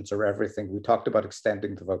functions or everything. We talked about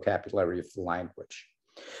extending the vocabulary of the language.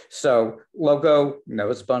 So Logo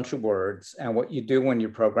knows a bunch of words, and what you do when you're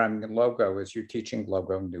programming in Logo is you're teaching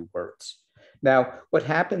Logo new words. Now, what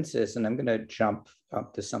happens is, and I'm going to jump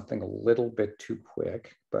up to something a little bit too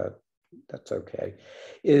quick, but that's okay,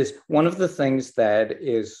 is one of the things that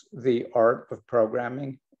is the art of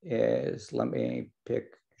programming is, let me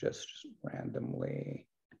pick just randomly.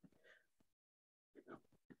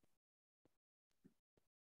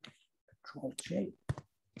 Control J.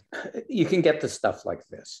 You can get the stuff like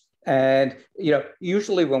this. And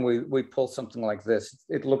usually when we pull something like this,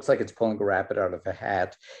 it looks like it's pulling a rabbit out of a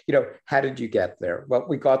hat. How did you get there? Well,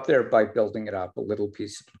 we got there by building it up a little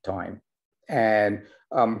piece at a time. And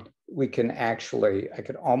we can actually, I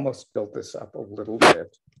could almost build this up a little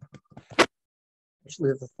bit.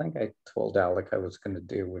 Actually, the thing I told Alec I was going to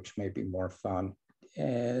do, which may be more fun,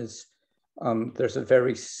 is there's a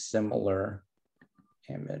very similar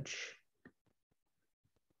image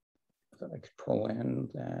that I could pull in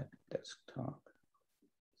that desktop.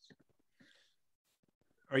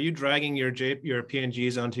 Are you dragging your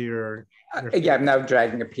PNGs onto your yeah, I'm now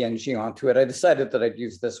dragging a PNG onto it. I decided that I'd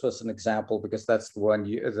use this as an example because that's the one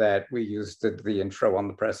that we used at the intro on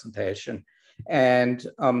the presentation. And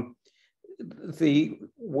the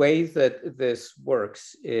way that this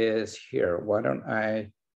works is here. Why don't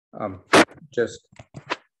I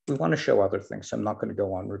we want to show other things, so I'm not going to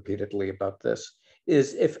go on repeatedly about this,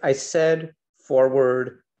 is if I said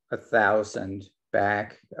forward 1,000,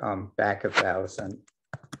 back 1,000,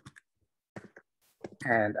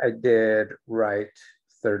 and I did write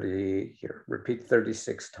 30 here, repeat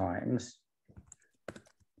 36 times,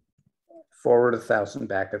 forward 1,000,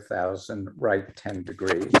 back 1,000, right 10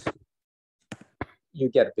 degrees, you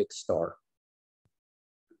get a big star.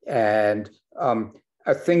 And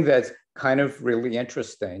a thing that's kind of really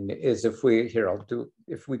interesting is if we,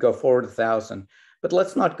 if we go forward 1,000, but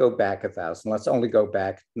let's not go back 1,000, let's only go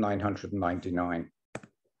back 999.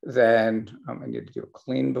 Then I need to do a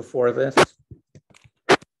clean before this.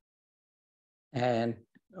 And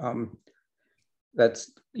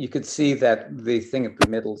you could see that the thing at the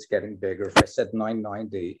middle is getting bigger. If I said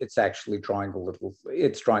 990, it's actually drawing a little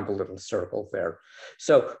circle there.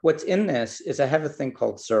 So what's in this is I have a thing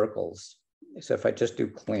called circles. So if I just do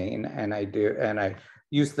clean and I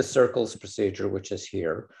use the circles procedure, which is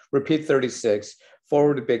here, repeat 36,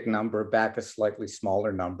 forward a big number, back a slightly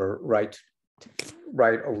smaller number, right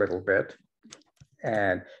a little bit.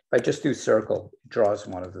 And if I just do circle, it draws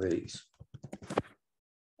one of these.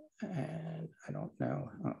 And I don't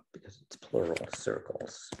know, because it's plural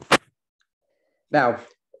circles. Now,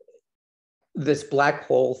 this black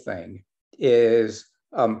hole thing is,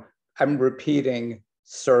 I'm repeating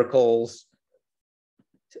circles,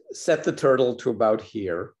 set the turtle to about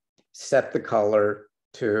here, set the color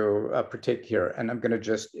to a particular, and I'm going to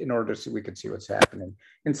just, in order so we can see what's happening,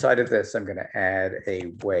 inside of this, I'm going to add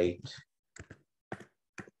a weight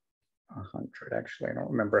 100. Actually, I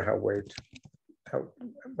don't remember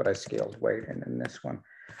what I scaled weight in this one.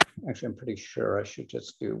 Actually, I'm pretty sure I should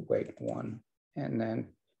just do weight 1. And then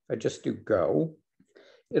if I just do go,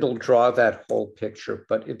 it'll draw that whole picture,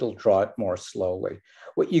 but it'll draw it more slowly.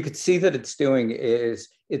 What you could see that it's doing is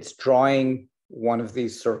it's drawing one of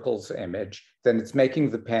these circles image, then it's making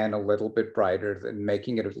the pen a little bit brighter, then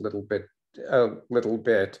making it a little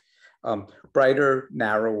bit brighter,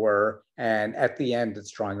 narrower, and at the end,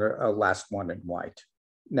 it's drawing a last one in white.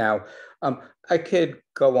 Now, I could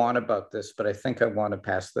go on about this, but I think I want to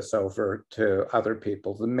pass this over to other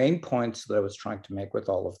people. The main points that I was trying to make with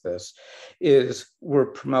all of this is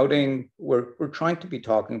we're trying to be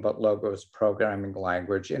talking about Logo as a programming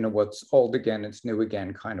language in a what's old again, it's new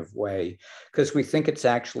again kind of way, because we think it's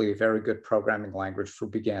actually a very good programming language for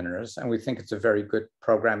beginners, and we think it's a very good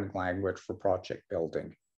programming language for project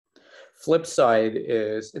building. Flip side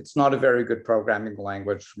is it's not a very good programming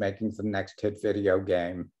language for making the next hit video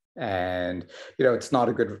game. And, it's not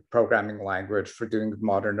a good programming language for doing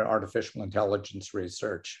modern artificial intelligence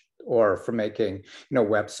research or for making,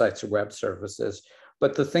 websites or web services.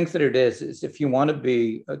 But the thing that it is if you want to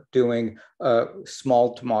be doing a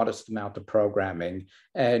small to modest amount of programming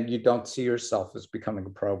and you don't see yourself as becoming a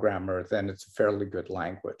programmer, then it's a fairly good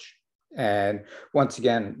language. And once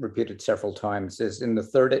again, repeated several times, is in the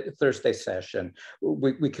Thursday session,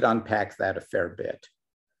 we could unpack that a fair bit.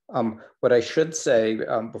 What I should say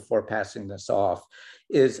before passing this off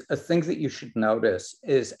is a thing that you should notice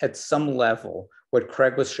is at some level, what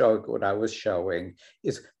Kreg was showing, what I was showing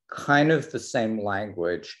is kind of the same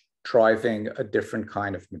language driving a different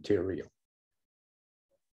kind of material.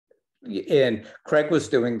 And Kreg was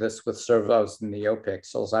doing this with servos and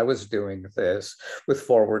neopixels. I was doing this with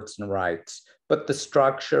forwards and rights. But the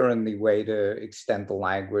structure and the way to extend the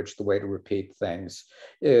language, the way to repeat things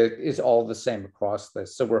is all the same across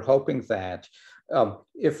this. So we're hoping that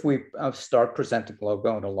if we start presenting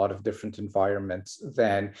Logo in a lot of different environments,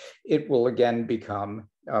 then it will again become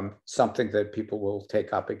something that people will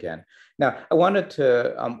take up again. Now, I wanted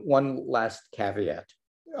to, one last caveat.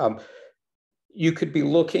 You could be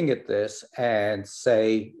looking at this and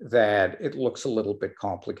say that it looks a little bit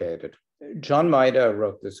complicated. John Maida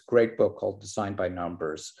wrote this great book called Design by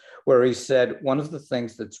Numbers, where he said one of the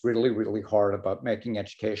things that's really, really hard about making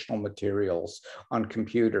educational materials on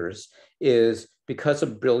computers is because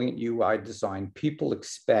of brilliant UI design, people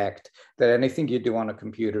expect that anything you do on a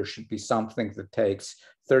computer should be something that takes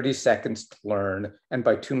 30 seconds to learn, and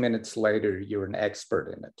by 2 minutes later, you're an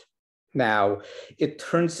expert in it. Now, it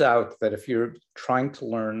turns out that if you're trying to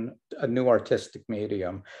learn a new artistic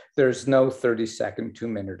medium, there's no 30-second,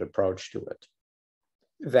 2-minute approach to it.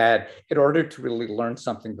 That in order to really learn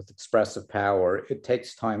something with expressive power, it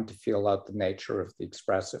takes time to feel out the nature of the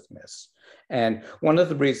expressiveness. And one of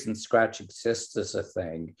the reasons Scratch exists as a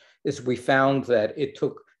thing is we found that it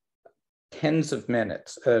took tens of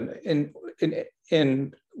minutes,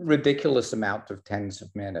 in ridiculous amount of tens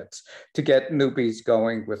of minutes, to get newbies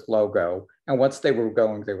going with Logo. And once they were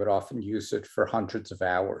going, they would often use it for hundreds of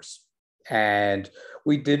hours. And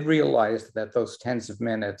we did realize that those tens of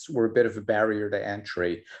minutes were a bit of a barrier to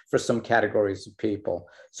entry for some categories of people.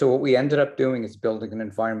 So what we ended up doing is building an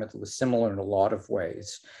environment that was similar in a lot of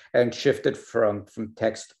ways and shifted from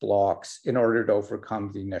text blocks in order to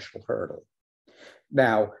overcome the initial hurdle.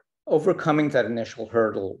 Now, overcoming that initial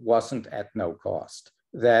hurdle wasn't at no cost.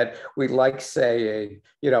 That we like saying,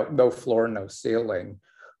 no floor, no ceiling.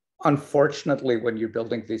 Unfortunately, when you're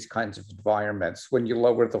building these kinds of environments, when you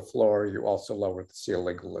lower the floor, you also lower the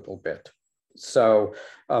ceiling a little bit. So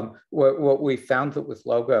what we found that with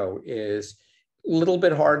Logo is a little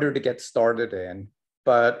bit harder to get started in,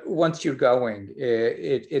 but once you're going,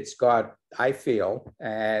 it's got, I feel,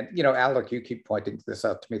 and Alec, you keep pointing this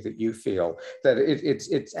out to me, that you feel that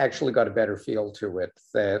it's actually got a better feel to it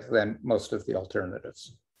than most of the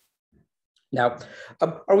alternatives. Now,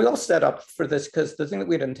 are we all set up for this? Because the thing that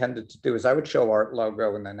we'd intended to do is I would show Art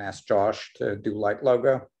Logo and then ask Josh to do Light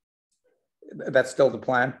Logo. That's still the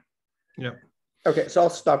plan? Yeah. Okay, so I'll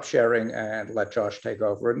stop sharing and let Josh take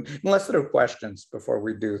over, unless there are questions before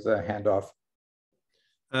we do the handoff.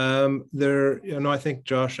 I think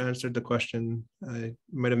Josh answered the question. I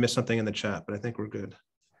might have missed something in the chat, but I think we're good.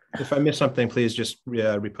 If I miss something, please just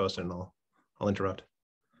repost it and I'll interrupt.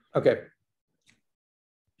 Okay.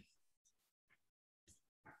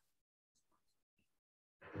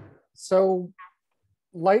 So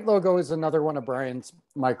Light Logo is another one of Brian's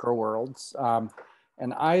micro worlds.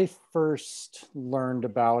 And I first learned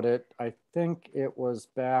about it, I think it was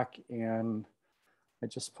back in, I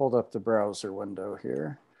just pulled up the browser window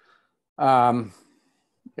here.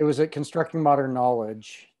 It was at Constructing Modern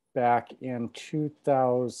Knowledge back in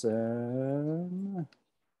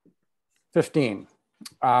 2015.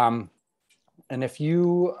 And if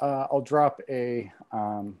you, I'll drop a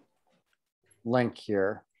link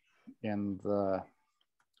here in the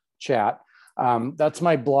chat. That's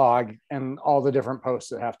my blog and all the different posts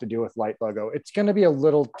that have to do with Light Logo. It's going to be a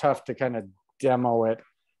little tough to kind of demo it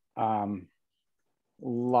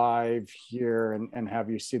live here and have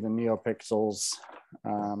you see the NeoPixels,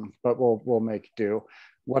 but we'll make do.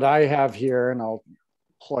 What I have here, and I'll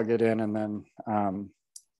plug it in and then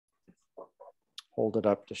hold it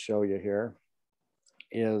up to show you here,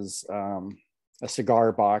 is a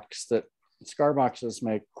cigar box. That cigar boxes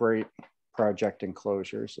make great project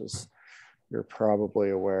enclosures, as you're probably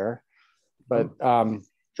aware. But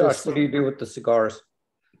Josh, what do you do with the cigars?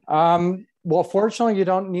 Well, fortunately, you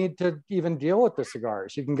don't need to even deal with the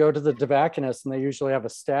cigars. You can go to the tobacconist and they usually have a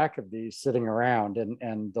stack of these sitting around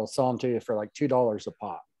and they'll sell them to you for like $2 a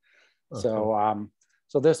pop. Okay.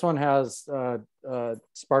 So this one has a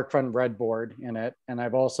SparkFun breadboard in it. And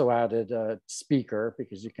I've also added a speaker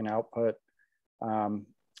because you can output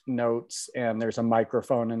notes, and there's a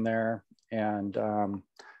microphone in there, and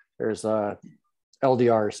there's a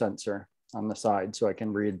LDR sensor on the side so I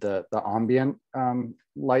can read the ambient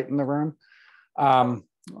light in the room.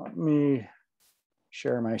 Let me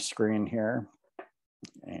share my screen here,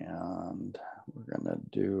 and we're gonna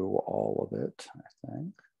do all of it, I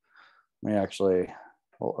think.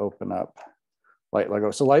 We'll open up Light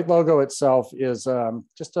Logo. So Light Logo itself is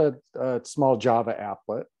just a small Java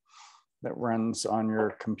applet that runs on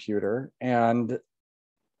your computer. And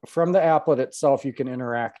from the applet itself, you can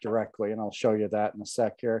interact directly, and I'll show you that in a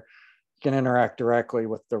sec here. You can interact directly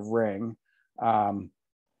with the ring.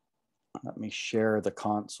 Let me share the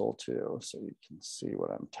console too, so you can see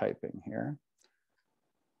what I'm typing here.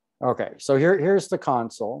 Okay, so here's the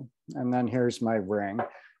console, and then here's my ring.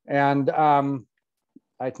 And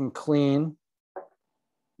I can clean,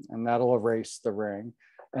 and that'll erase the ring.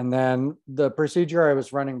 And then the procedure I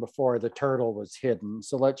was running before, the turtle was hidden.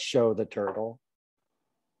 So let's show the turtle.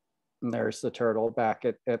 And there's the turtle back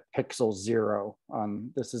at pixel 0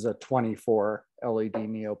 on, this is a 24 LED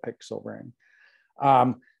NeoPixel ring.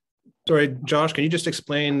 Sorry, Josh, can you just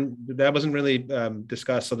explain, that wasn't really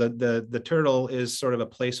discussed. So the turtle is sort of a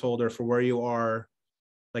placeholder for where you are,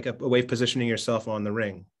 like a way of positioning yourself on the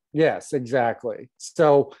ring. Yes, exactly.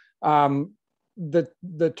 So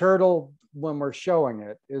the turtle, when we're showing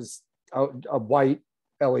it, is a white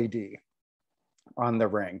LED on the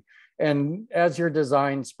ring. And as your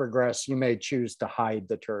designs progress, you may choose to hide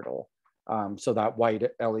the turtle, so that white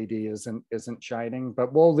LED isn't shining.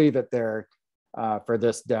 But we'll leave it there for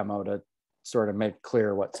this demo to sort of make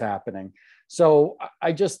clear what's happening. So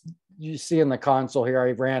you see in the console here,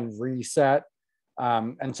 I ran reset.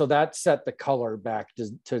 And so that set the color back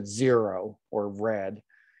to 0 or red.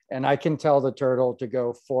 And I can tell the turtle to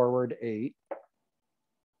go forward 8,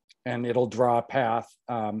 and it'll draw a path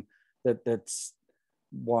that's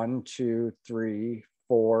 1, 2, 3,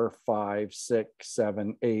 4, 5, 6,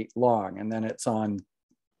 7, 8 long. And then it's on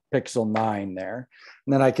pixel 9 there.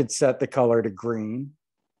 And then I could set the color to green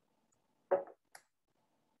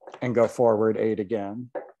and go forward 8 again.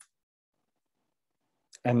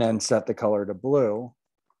 And then set the color to blue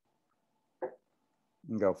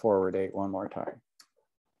and go forward 8 one more time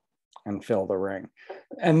and fill the ring.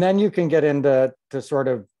 And then you can get into sort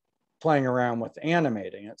of playing around with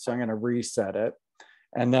animating it. So I'm going to reset it,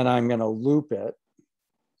 and then I'm going to loop it.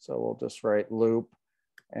 So we'll just write loop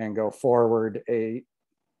and go forward 8,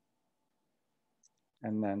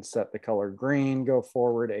 and then set the color green, go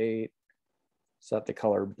forward 8, set the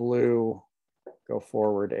color blue, go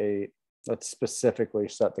forward 8. Let's specifically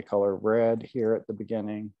set the color red here at the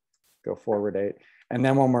beginning, go forward 8. And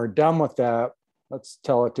then when we're done with that, let's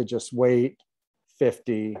tell it to just wait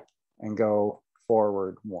 50 and go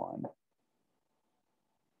forward 1.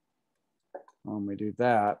 When we do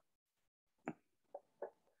that,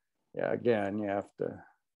 yeah, again, you have to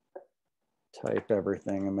type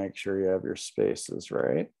everything and make sure you have your spaces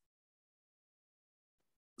right.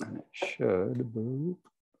 And it should boop.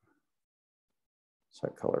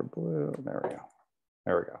 Set color blue, there we go.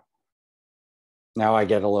 There we go. Now I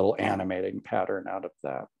get a little animating pattern out of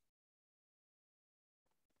that.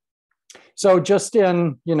 So just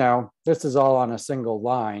in, this is all on a single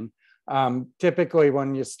line. Typically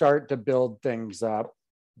when you start to build things up,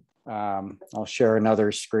 I'll share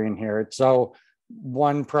another screen here. So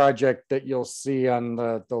one project that you'll see on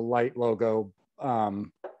the Light Logo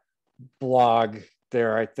blog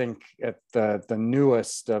there, I think at the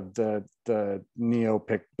newest of the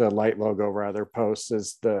NeoPic, the Light Logo rather, posts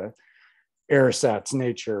is the AirSats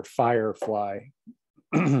Nature Firefly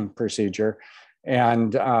procedure.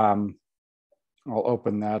 And I'll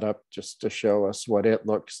open that up just to show us what it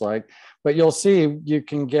looks like. But you'll see you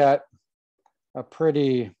can get a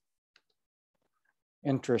pretty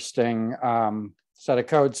interesting set of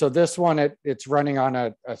code. So this one, it's running on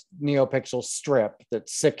a NeoPixel strip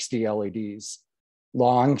that's 60 LEDs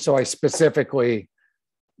long. So I specifically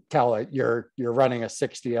tell it you're running a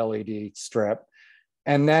 60 LED strip.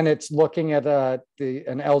 And then it's looking at an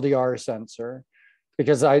LDR sensor,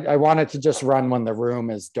 because I want it to just run when the room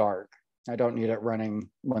is dark. I don't need it running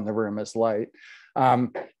when the room is light.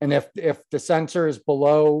 And if the sensor is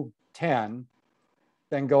below 10,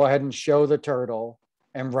 then go ahead and show the turtle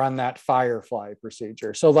and run that Firefly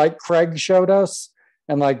procedure. So like Kreg showed us,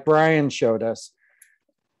 and like Brian showed us,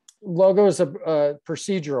 Logo is a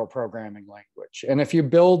procedural programming language. And if you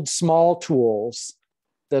build small tools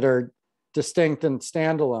that are distinct and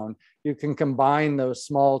standalone, you can combine those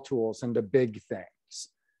small tools into big things.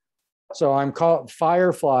 So I'm called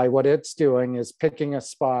Firefly. What it's doing is picking a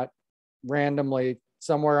spot randomly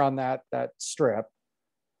somewhere on that strip.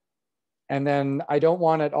 And then I don't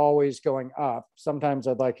want it always going up. Sometimes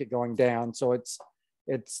I'd like it going down. So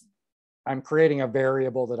I'm creating a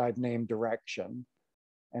variable that I've named direction.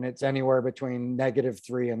 And it's anywhere between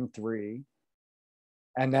 -3 and 3.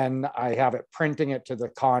 And then I have it printing it to the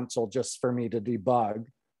console just for me to debug.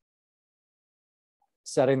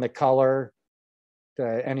 Setting the color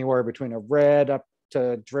to anywhere between a red up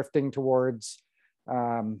to drifting towards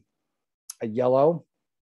a yellow.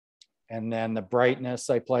 And then the brightness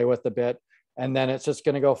I play with a bit. And then it's just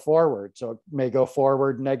going to go forward. So it may go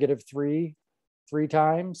forward -3 3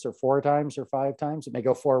 times, or 4 times, or 5 times. It may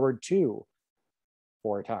go forward 2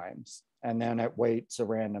 4 times. And then it waits a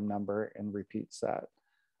random number and repeats that.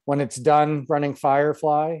 When it's done running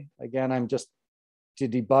Firefly, again, I'm just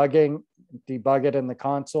debug it in the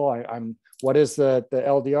console. What is the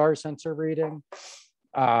LDR sensor reading?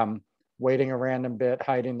 Waiting a random bit,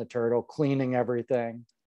 hiding the turtle, cleaning everything,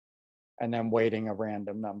 and then waiting a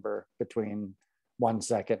random number between 1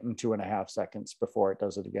 second and 2.5 seconds before it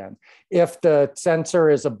does it again. If the sensor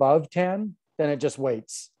is above 10, then it just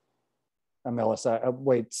waits a millisecond,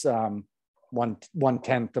 waits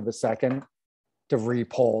 1/10 of a second to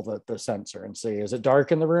repoll the sensor and see, is it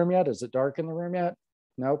dark in the room yet? Is it dark in the room yet?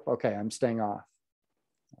 Nope. Okay, I'm staying off.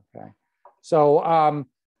 Okay. So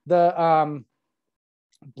The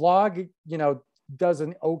blog, you know, does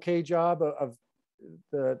an okay job of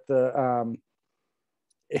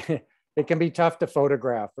it can be tough to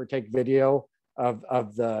photograph or take video of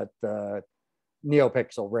the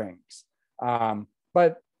NeoPixel rings.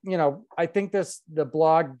 But, you know, I think the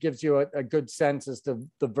blog gives you a good sense as to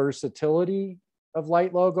the versatility of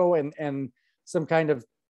light logo and some kind of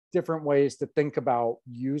different ways to think about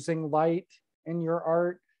using light in your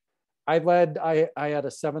art. I had a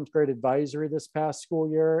 7th grade advisory this past school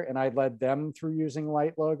year, and I led them through using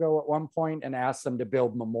light logo at one point and asked them to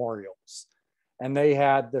build memorials. And they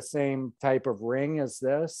had the same type of ring as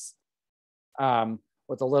this,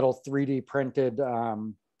 with a little 3D printed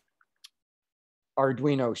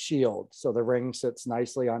Arduino shield. So the ring sits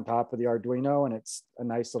nicely on top of the Arduino, and it's a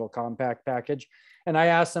nice little compact package. And I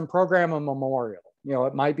asked them, program a memorial. You know,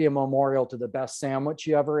 it might be a memorial to the best sandwich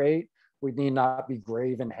you ever ate. We need not be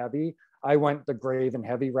grave and heavy. I went the grave and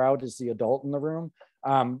heavy route as the adult in the room.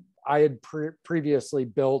 I had previously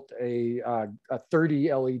built a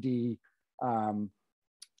 30 LED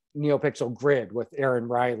NeoPixel grid with Aaron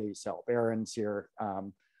Riley's help. Aaron's here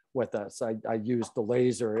with us. I used the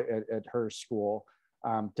laser at her school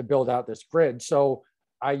to build out this grid. So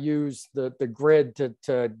I used the grid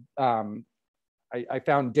I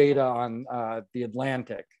found data on the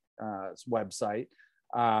Atlantic website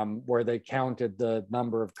where they counted the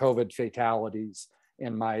number of COVID fatalities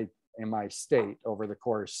in my state over the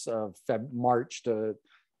course of March of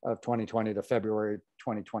 2020 to February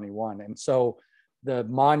 2021. And so the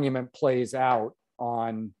monument plays out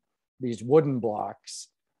on these wooden blocks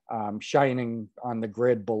shining on the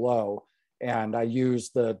grid below. And I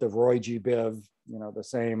used the Roy G. Biv, you know, the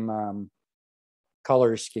same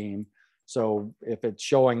color scheme. So if it's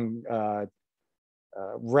showing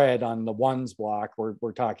red on the ones block,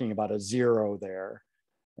 we're talking about a 0 there.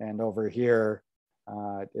 And over here,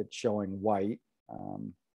 it's showing white. I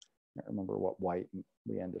can't remember what white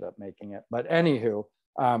we ended up making it. But anywho,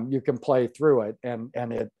 you can play through it and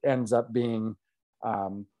it ends up being,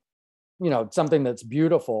 you know, something that's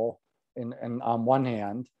beautiful and on one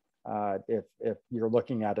hand, if you're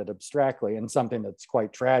looking at it abstractly, and something that's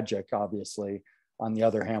quite tragic, obviously, on the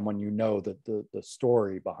other hand, when you know the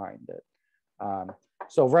story behind it.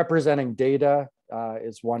 So representing data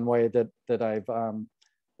is one way that I've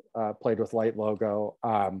played with light logo.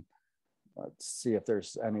 Let's see if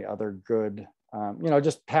there's any other good, you know,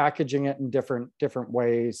 just packaging it in different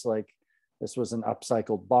ways. Like this was an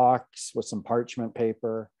upcycled box with some parchment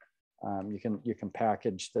paper. You can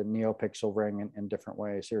package the NeoPixel ring in different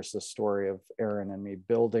ways. Here's the story of Aaron and me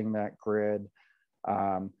building that grid.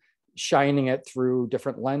 Shining it through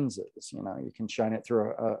different lenses. You know, you can shine it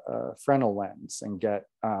through a Fresnel lens and get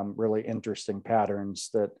really interesting patterns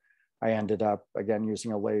that I ended up, again,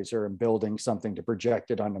 using a laser and building something to project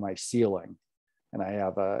it onto my ceiling. And I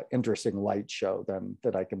have an interesting light show then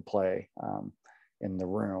that I can play in the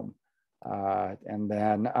room. And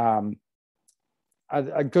then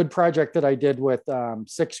a good project that I did with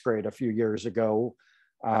 6th grade a few years ago,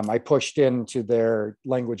 I pushed into their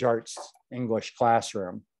language arts English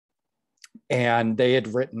classroom. And they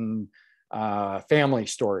had written family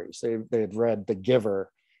stories. They had read The Giver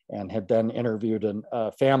and had then interviewed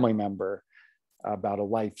a family member about a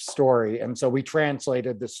life story. And so we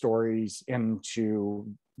translated the stories into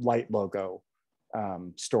light logo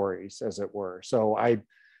stories, as it were. So I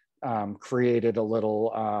created a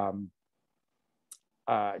little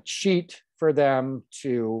sheet for them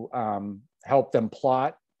to help them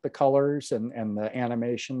plot the colors and the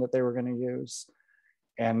animation that they were going to use.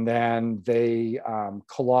 And then they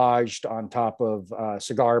collaged on top of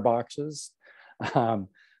cigar boxes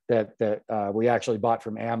that we actually bought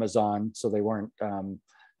from Amazon. So they weren't,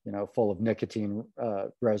 you know, full of nicotine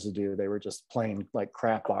residue. They were just plain like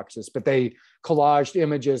crap boxes, but they collaged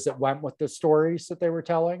images that went with the stories that they were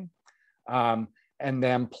telling, and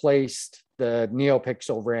then placed the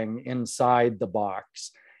NeoPixel ring inside the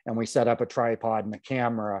box. And we set up a tripod and a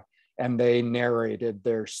camera, and they narrated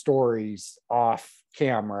their stories off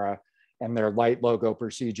camera, and their light logo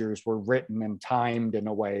procedures were written and timed in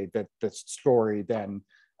a way that the story then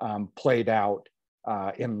played out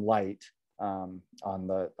in light on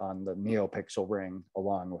the NeoPixel ring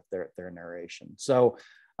along with their narration. So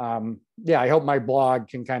yeah, I hope my blog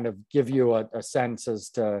can kind of give you a sense as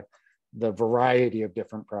to the variety of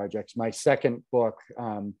different projects. My second book,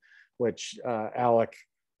 which Alec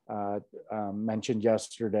mentioned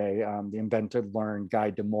yesterday, the Invented Learn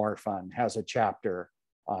Guide to More Fun, has a chapter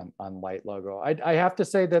on light logo. I have to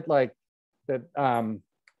say that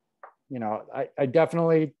you know, I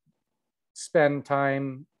definitely spend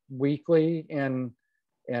time weekly in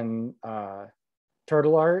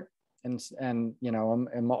turtle art, and you know,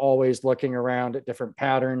 I'm always looking around at different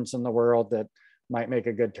patterns in the world that might make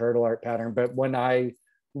a good turtle art pattern. But when I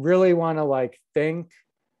really want to like think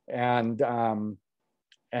and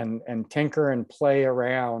tinker and play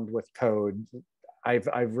around with code,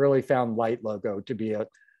 I've really found light logo to be a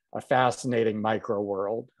fascinating micro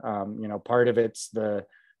world. You know, part of it's the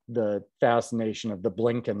fascination of the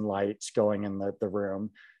blinking lights going in the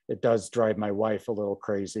room. It does drive my wife a little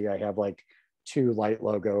crazy. I have like 2 light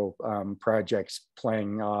logo projects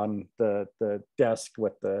playing on the desk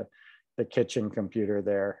with the kitchen computer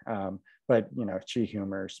there. But you know, she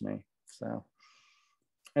humors me. So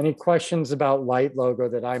any questions about light logo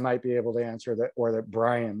that I might be able to answer, that, or that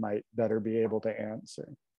Brian might better be able to answer?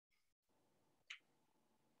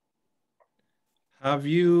 Have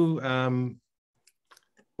you,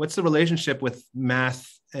 what's the relationship with math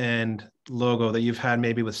and logo that you've had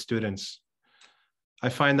maybe with students? I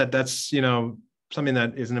find that that's, you know, something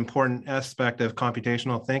that is an important aspect of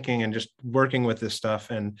computational thinking and just working with this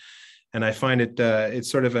stuff. And I find it,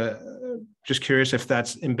 it's sort of just curious if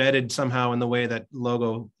that's embedded somehow in the way that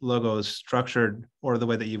logo is structured, or the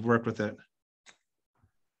way that you've worked with it.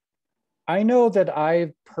 I know that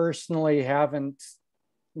I personally haven't,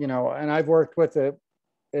 you know, and I've worked with it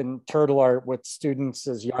in turtle art with students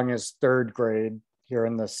as young as 3rd grade here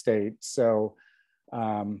in the States. So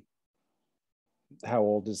how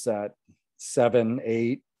old is that? 7,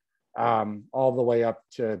 8, all the way up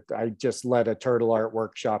to, I just led a turtle art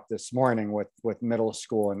workshop this morning with middle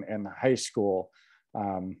school and high school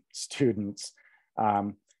students.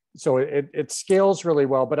 So it scales really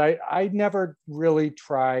well, but I never really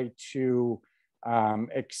try to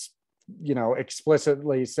you know,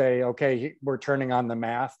 explicitly say, okay, we're turning on the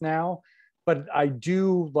math now. But I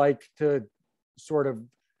do like to sort of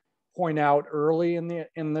point out early in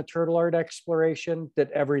the turtle art exploration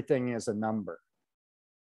that everything is a number.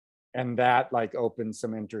 And that like opens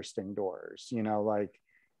some interesting doors, you know, like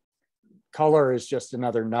color is just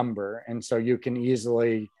another number. And so you can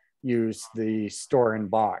easily use the store in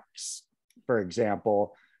box, for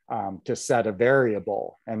example, to set a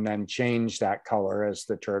variable and then change that color as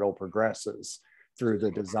the turtle progresses through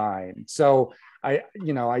the design. So I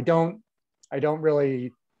don't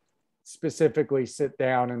really specifically sit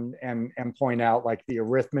down and point out like the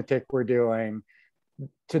arithmetic we're doing.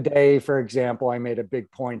 Today, for example, I made a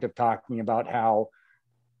big point of talking about how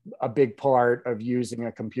a big part of using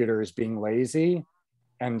a computer is being lazy.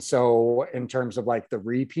 And so in terms of like the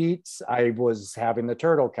repeats, I was having the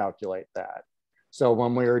turtle calculate that. So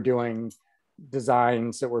when we were doing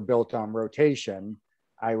designs that were built on rotation,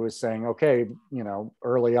 I was saying, okay, you know,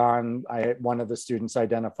 early on, one of the students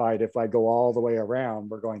identified if I go all the way around,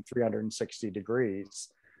 we're going 360 degrees.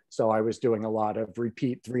 So I was doing a lot of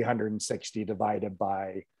repeat 360 divided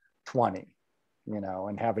by 20, you know,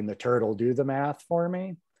 and having the turtle do the math for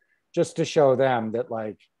me, just to show them that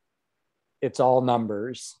like, it's all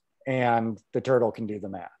numbers and the turtle can do the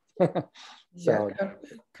math. So, yeah,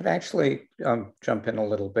 could I actually jump in a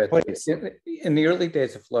little bit? Please. In the early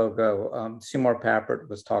days of Logo, Seymour Papert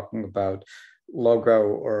was talking about Logo,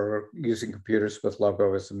 or using computers with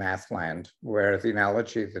Logo as a math land, where the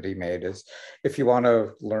analogy that he made is, if you want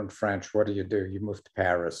to learn French, what do? You move to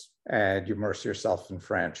Paris and you immerse yourself in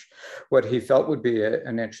French. What he felt would be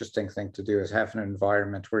an interesting thing to do is have an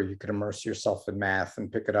environment where you could immerse yourself in math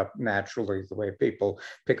and pick it up naturally, the way people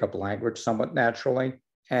pick up language somewhat naturally.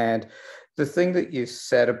 And the thing that you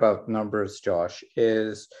said about numbers, Josh,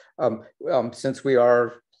 is since we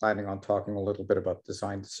are planning on talking a little bit about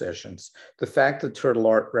design decisions, the fact that turtle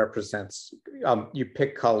art represents, you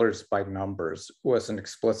pick colors by numbers, was an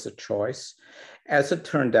explicit choice. As it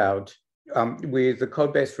turned out, the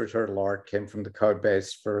code base for turtle art came from the code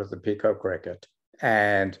base for the Pico Cricket.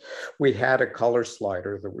 And we had a color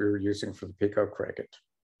slider that we were using for the Pico Cricket.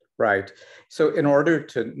 Right. So in order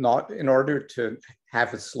to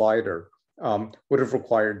have a slider would have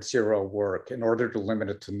required 0 work. In order to limit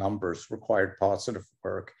it to numbers required positive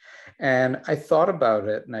work. And I thought about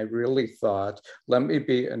it and I really thought, let me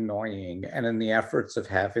be annoying. And in the efforts of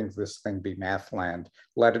having this thing be mathland,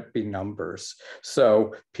 let it be numbers.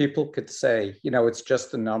 So people could say, you know, it's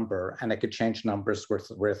just a number and I could change numbers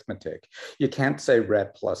with arithmetic. You can't say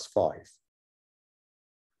red plus 5.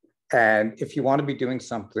 And if you want to be doing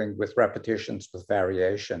something with repetitions, with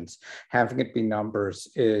variations, having it be numbers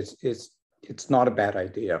it's not a bad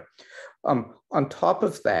idea. On top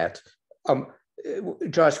of that,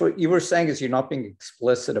 Josh, what you were saying is you're not being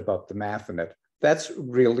explicit about the math in it. That's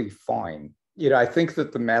really fine. I think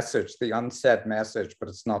that the message, the unsaid message, but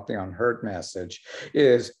it's not the unheard message,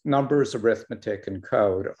 is numbers, arithmetic, and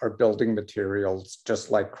code are building materials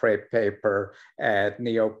just like crepe paper and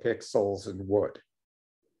neopixels and wood.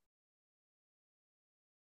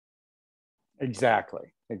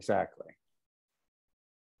 Exactly.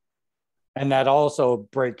 And that also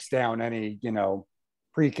breaks down any,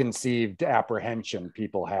 preconceived apprehension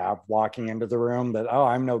people have walking into the room that, oh,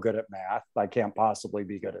 I'm no good at math. I can't possibly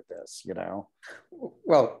be good at this,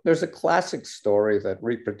 Well, there's a classic story that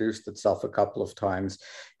reproduced itself a couple of times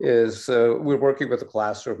is we're working with a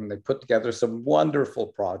classroom and they put together some wonderful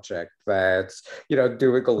project that's,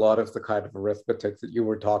 doing a lot of the kind of arithmetic that you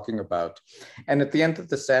were talking about. And at the end of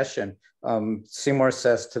the session, Seymour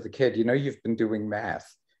says to the kid, you've been doing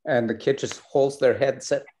math. And the kid just holds their head and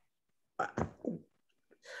said,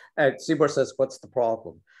 and Seymour says, what's the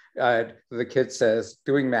problem? The kid says,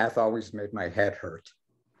 doing math always made my head hurt.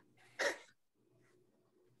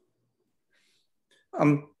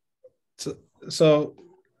 So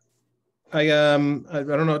I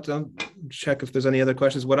don't know, I'll check if there's any other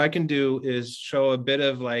questions. What I can do is show a bit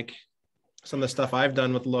of like some of the stuff I've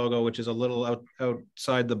done with Logo, which is a little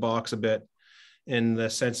outside the box a bit, in the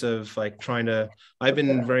sense of like I've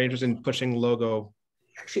been very interested in pushing Logo.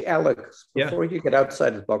 Actually, Alex, before you get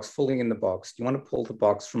outside the box, fully in the box, do you want to pull the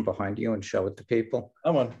box from behind you and show it to people?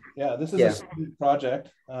 That one. Yeah, this is a student project.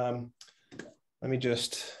 Let me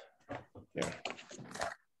just, here.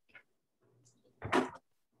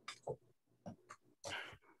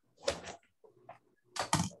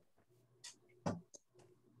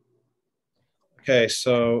 Okay,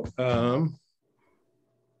 so zoom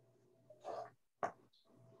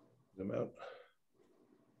out.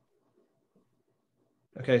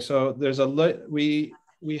 Okay, so there's we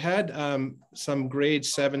had some grade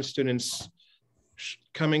 7 students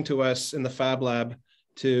coming to us in the Fab Lab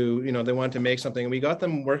to, they wanted to make something, and we got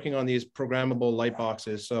them working on these programmable light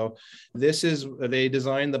boxes. So they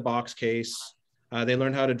designed the box case. They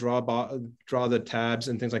learned how to draw the tabs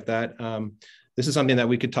and things like that. This is something that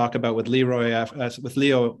we could talk about with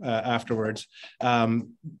Leo afterwards.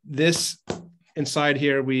 This inside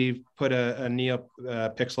here, we put a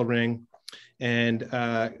NeoPixel ring, and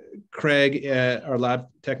Kreg, our lab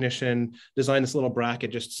technician, designed this little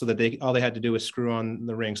bracket just so that all they had to do was screw on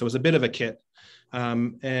the ring. So it was a bit of a kit.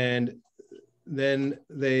 And then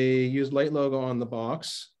they used Light Logo on the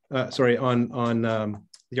box. On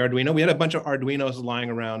the Arduino. We had a bunch of Arduinos lying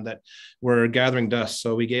around that were gathering dust.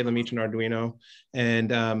 So we gave them each an Arduino. And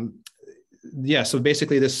so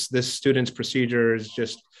basically this student's procedure is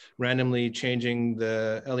just randomly changing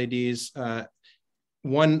the LEDs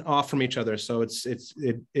one off from each other. So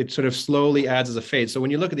it sort of slowly adds as a fade. So when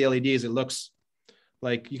you look at the LEDs, it looks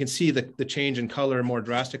like you can see the change in color more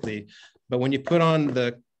drastically. But when you put on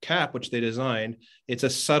the cap, which they designed, it's a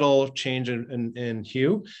subtle change in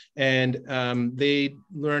hue. And they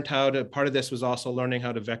learned part of this was also learning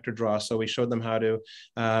how to vector draw. So we showed them how to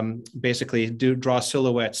basically draw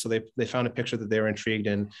silhouettes. So they found a picture that they were intrigued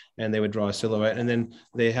in, and they would draw a silhouette. And then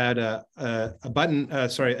they had a button,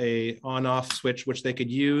 a on-off switch, which they could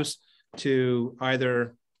use to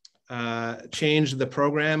either change the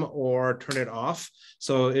program or turn it off.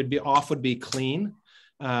 So it'd be off would be clean.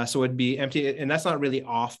 So it'd be empty, and that's not really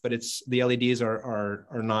off, but the LEDs are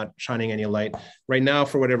not shining any light right now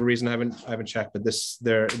for whatever reason. I haven't checked, but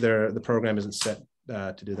the program isn't set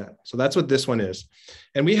to do that. So that's what this one is,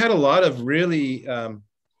 and we had a lot of really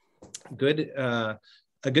good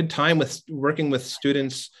time with working with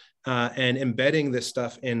students and embedding this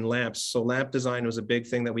stuff in lamps. So lamp design was a big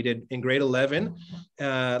thing that we did in grade 11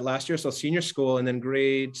 last year, so senior school, and then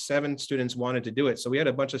grade 7 students wanted to do it. So we had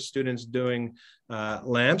a bunch of students doing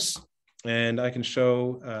lamps, and I can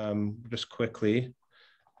show just quickly.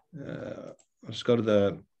 I'll just go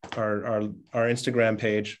to our Instagram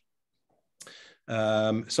page.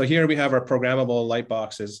 So here we have our programmable light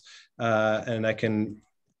boxes, and I can.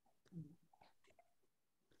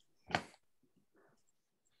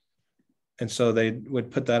 And so they would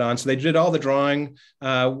put that on. So they did all the drawing.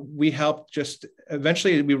 We helped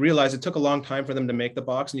eventually we realized it took a long time for them to make the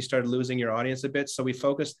box, and you started losing your audience a bit. So we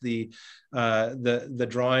focused the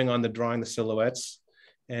drawing on drawing the silhouettes.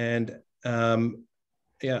 And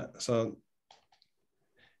so,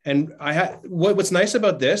 and what's nice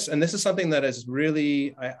about this, and this is something that is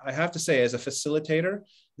really, I have to say, as a facilitator,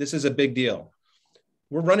 this is a big deal.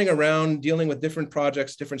 We're running around dealing with different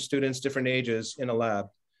projects, different students, different ages in a lab.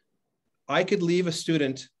 I could leave a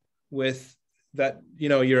student with that,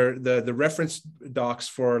 the reference docs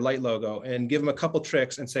for Light Logo, and give them a couple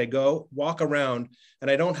tricks and say, go walk around, and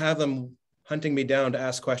I don't have them hunting me down to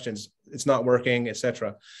ask questions. it's not working,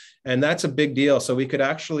 etc. And that's a big deal. So we could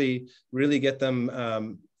actually really get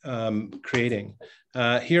them creating.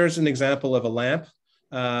 Here's an example of a lamp.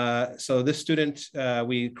 So this student,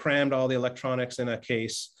 we crammed all the electronics in a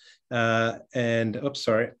case. And oops,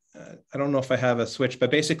 sorry, I don't know if I have a switch,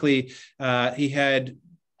 but basically he had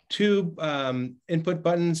two input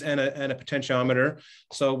buttons and a potentiometer.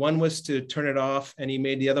 So one was to turn it off, and he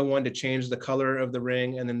made the other one to change the color of the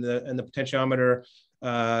ring, and then the potentiometer.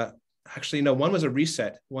 Actually, no, one was a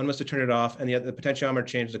reset. One was to turn it off, and the potentiometer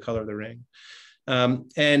changed the color of the ring.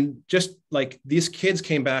 And just like these kids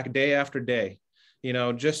came back day after day, you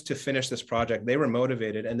know, just to finish this project. They were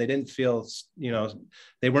motivated, and they didn't feel, you know,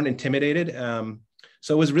 they weren't intimidated.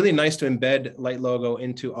 So it was really nice to embed Light Logo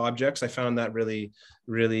into objects. I found that really,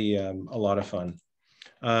 really a lot of fun.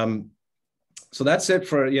 So that's it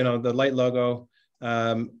for, you know, the Light Logo.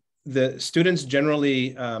 The students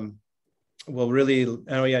generally will really,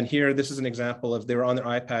 oh yeah, and here, this is an example of, they were on their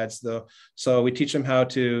iPads though. So we teach them how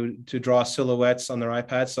to draw silhouettes on their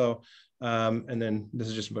iPad. So, and then this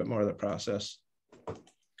is just a bit more of the process.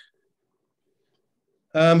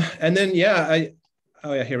 And then, yeah,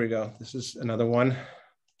 oh yeah, here we go. This is another one.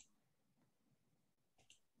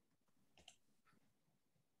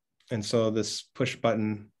 And so this push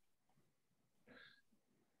button.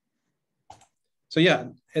 So yeah,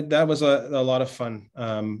 that was a lot of fun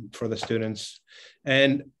for the students.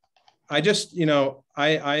 And I just, you know,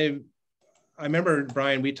 I remember,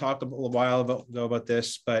 Brian, we talked a while ago about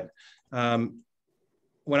this, but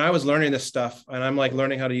when I was learning this stuff, and I'm like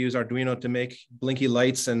learning how to use Arduino to make blinky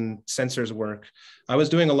lights and sensors work, I was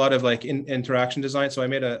doing a lot of like interaction design. So I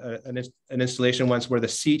made an installation once where the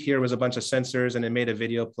seat here was a bunch of sensors, and it made a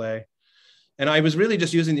video play. And I was really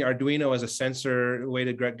just using the Arduino as a sensor way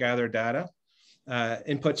to gather data,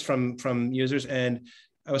 inputs from users. And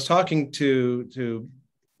I was talking to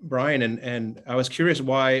Brian, and I was curious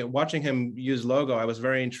why, watching him use Logo, I was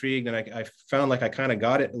very intrigued, and I found like I kind of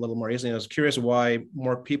got it a little more easily. I was curious why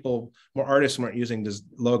more artists weren't using this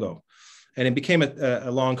Logo. And it became a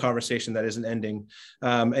long conversation that isn't ending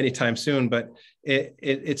anytime soon, but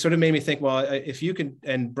it sort of made me think, well, if you can,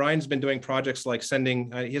 and Brian's been doing projects like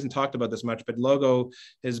sending, he hasn't talked about this much, but Logo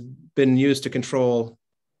has been used to control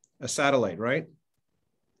a satellite, right?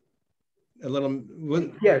 A little.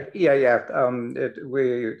 Yeah.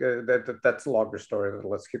 That's a longer story.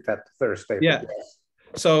 Let's keep that to Thursday. Yeah.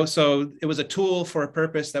 So it was a tool for a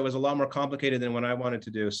purpose that was a lot more complicated than what I wanted to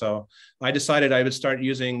do. So I decided I would start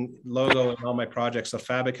using Logo in all my projects. So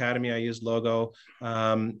Fab Academy, I used Logo,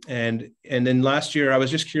 and then last year I was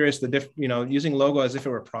just curious you know, using Logo as if it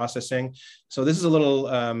were processing. So this is a little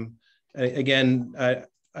again.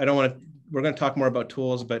 I don't want to. We're going to talk more about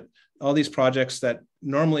tools, but all these projects that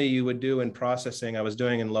normally you would do in processing, I was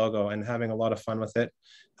doing in Logo and having a lot of fun with it.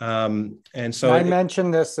 And so I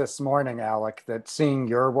mentioned this morning, Alec, that seeing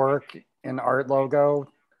your work in Art Logo,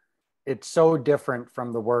 it's so different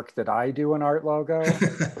from the work that I do in Art Logo.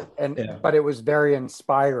 And yeah. But it was very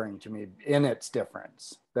inspiring to me in its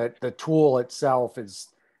difference, that the tool itself is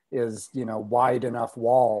you know, wide enough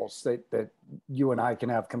walls that you and I can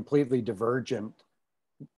have completely divergent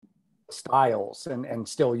styles and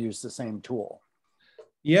still use the same tool.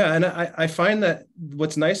 Yeah, and I find that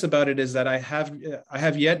what's nice about it is that I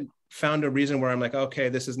have yet found a reason where I'm like, okay,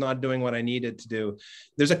 this is not doing what I needed to do.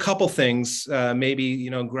 There's a couple things, maybe,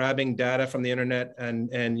 you know, grabbing data from the internet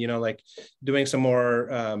and you know, like doing some more,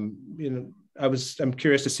 you know, I'm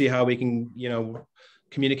curious to see how we can, you know,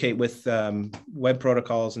 communicate with web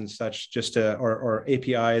protocols and such, just to, or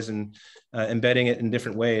APIs, and embedding it in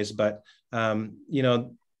different ways. But you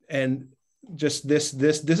know, and just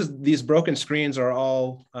these broken screens are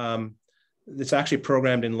all it's actually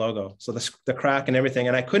programmed in Logo. So the crack and everything,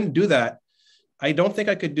 and I couldn't do that. I don't think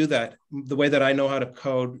I could do that the way that I know how to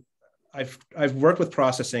code. I've worked with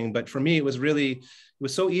processing, but for me it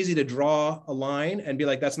was so easy to draw a line and be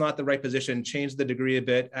like, that's not the right position, change the degree a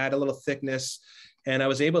bit, add a little thickness, and I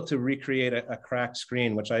was able to recreate a cracked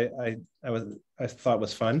screen, which I thought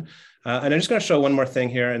was fun. And I'm just going to show one more thing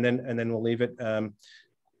here, and then we'll leave it.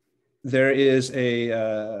 There is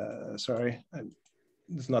a, sorry,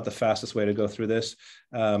 it's not the fastest way to go through this.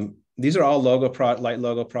 These are all Light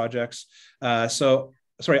Logo projects.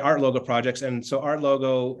 Art Logo projects. And so Art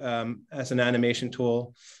Logo as an animation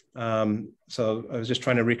tool. So I was just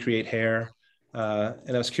trying to recreate hair.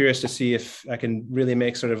 And I was curious to see if I can really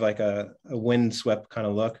make sort of like a windswept kind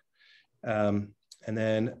of look. And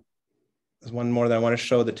then there's one more that I want to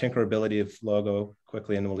show, the tinkerability of Logo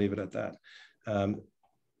quickly, and we'll leave it at that.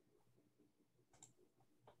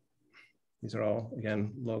 These are all,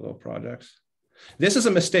 again, Logo projects. This is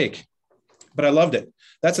a mistake. but I loved it.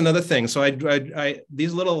 That's another thing. So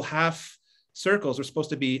these little half circles are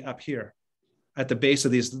supposed to be up here at the base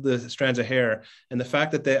of the strands of hair. And the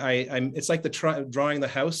fact that it's like drawing the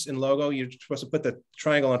house in Logo. You're supposed to put the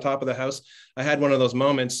triangle on top of the house. I had one of those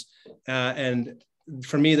moments. And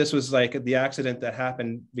for me, this was like the accident that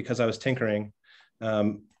happened because I was tinkering.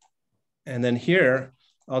 And then here,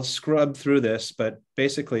 I'll scrub through this, but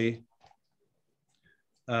basically,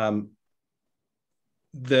 it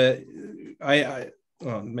may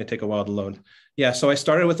take a while to load. Yeah, so I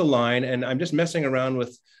started with a line and I'm just messing around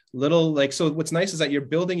with little, so what's nice is that you're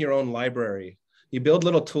building your own library. You build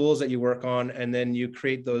little tools that you work on and then you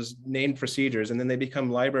create those named procedures and then they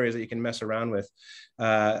become libraries that you can mess around with.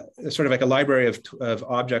 Sort of like a library of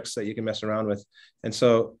objects that you can mess around with. And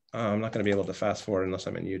so I'm not gonna be able to fast forward unless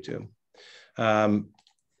I'm in YouTube.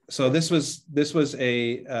 So this was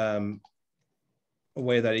a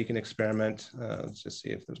way that you can experiment. Let's just see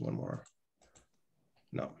if there's one more.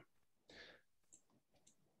 No.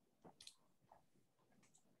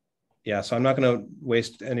 Yeah, so I'm not going to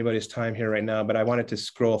waste anybody's time here right now, but I wanted to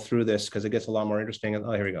scroll through this because it gets a lot more interesting.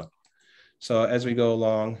 Oh, here we go. So as we go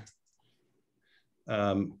along,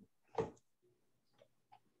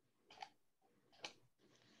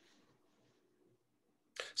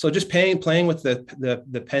 so just playing with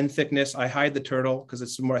the pen thickness. I hide the turtle because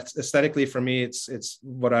it's more aesthetically for me. It's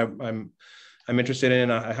what I'm interested in.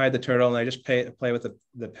 I hide the turtle and I just play with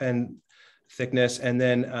the pen thickness, and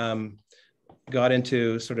then got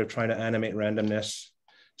into sort of trying to animate randomness.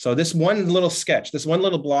 So this one little sketch, this one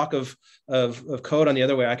little block of code on the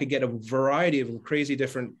other way, I could get a variety of crazy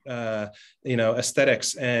different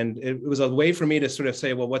aesthetics, and it was a way for me to sort of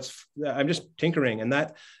say, well, I'm just tinkering, and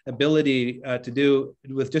that ability to do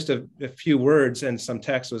with just a few words and some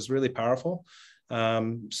text was really powerful.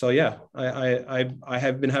 So yeah, I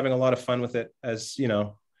have been having a lot of fun with it, as you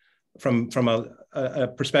know, from a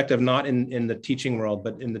perspective not in the teaching world,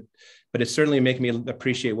 but it's certainly making me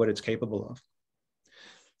appreciate what it's capable of.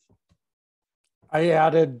 I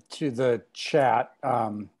added to the chat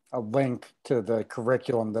a link to the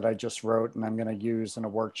curriculum that I just wrote and I'm going to use in a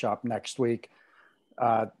workshop next week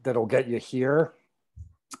that'll get you here.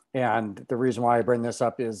 And the reason why I bring this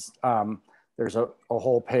up is there's a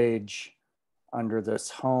whole page under this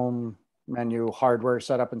home menu, hardware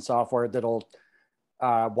setup and software, that'll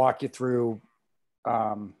walk you through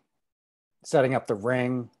setting up the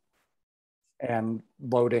ring and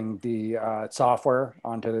loading the software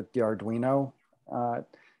onto the Arduino.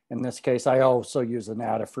 In this case, I also use an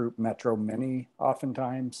Adafruit Metro Mini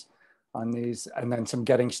oftentimes on these, and then some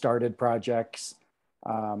getting started projects,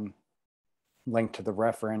 link to the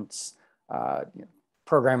reference,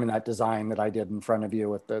 programming that design that I did in front of you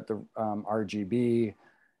with the RGB,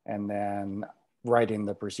 and then writing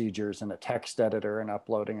the procedures in a text editor and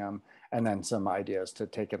uploading them, and then some ideas to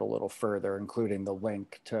take it a little further, including the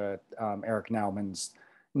link to Eric Naumann's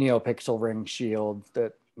NeoPixel ring shield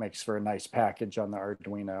that makes for a nice package on the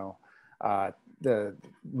Arduino. The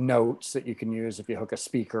notes that you can use if you hook a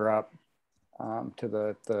speaker up to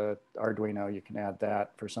the Arduino, you can add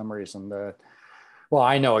that for some reason. Well,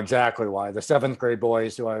 I know exactly why. The 7th grade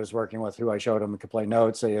boys who I was working with, who I showed them could play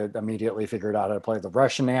notes, they had immediately figured out how to play the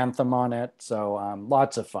Russian anthem on it. So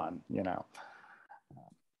lots of fun, you know.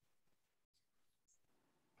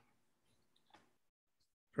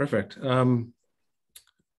 Perfect.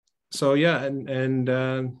 So yeah, and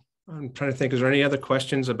I'm trying to think, is there any other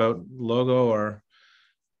questions about Logo or?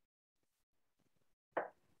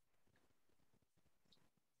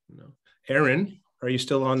 No. Erin, are you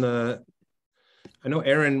still on the? I know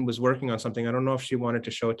Erin was working on something. I don't know if she wanted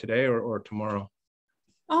to show it today or tomorrow.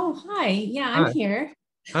 Oh, hi. Yeah, I'm here.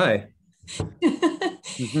 Hi.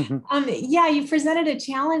 Yeah, you presented a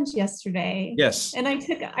challenge yesterday. Yes. And I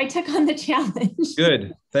took on the challenge.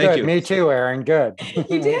 Good. Thank you. Me too, Erin. Good.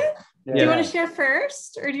 You did? Yeah. Do you want to share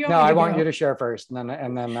first, or do you want No, me to I want go? you to share first, and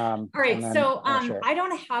then. All right. So I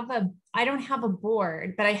don't have a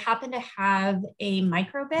board, but I happen to have a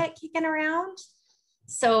microbit kicking around.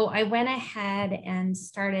 So I went ahead and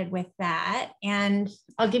started with that, and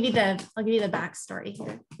I'll give you the backstory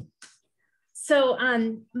here. So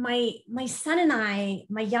my son and I,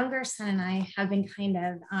 my younger son and I, have been kind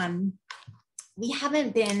of we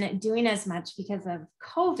haven't been doing as much because of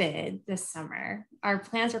COVID this summer. Our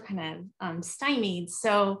plans were kind of stymied.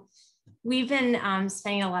 So we've been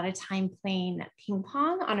spending a lot of time playing ping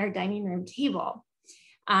pong on our dining room table,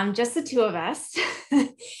 just the two of us.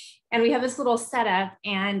 And we have this little setup,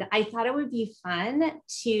 and I thought it would be fun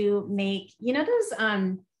to make,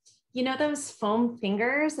 those foam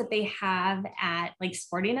fingers that they have at like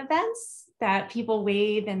sporting events that people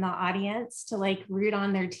wave in the audience to like root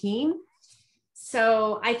on their team.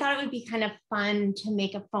 So I thought it would be kind of fun to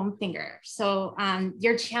make a foam finger. So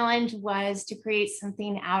your challenge was to create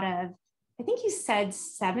something out of, I think you said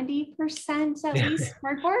 70% at least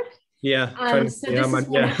cardboard. Yeah. So this is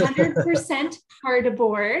 100%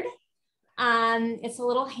 cardboard. It's a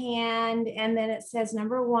little hand, and then it says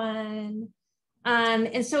number 1.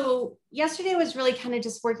 And so yesterday was really kind of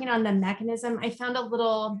just working on the mechanism. I found a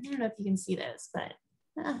little, I don't know if you can see this, but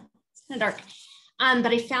it's kind of dark.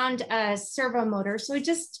 But I found a servo motor. So I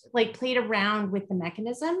just like played around with the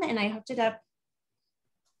mechanism, and I hooked it up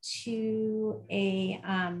to a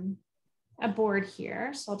board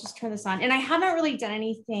here. So I'll just turn this on. And I haven't really done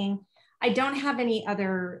anything. I don't have any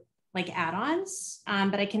other like add-ons,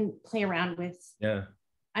 but I can play around with. Yeah.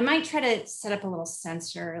 I might try to set up a little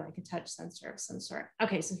sensor, like a touch sensor of some sort.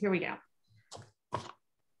 Okay, so here we go.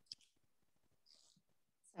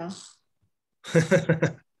 So.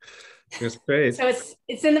 That's great. So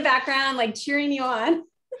it's in the background, like cheering you on.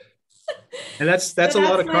 And that's a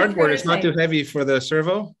lot of cardboard. It's not too heavy for the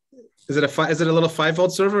servo. Is it a little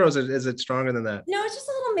 5-volt servo, or is it stronger than that? No, it's just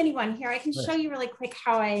a little mini one here. I can show you really quick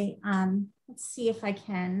how I let's see if I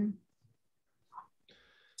can.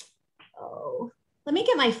 Oh, let me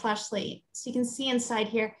get my flashlight so you can see inside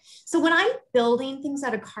here. So when I'm building things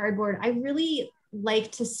out of cardboard, I really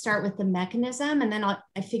like to start with the mechanism, and then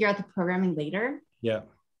I figure out the programming later. Yeah.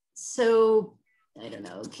 So I don't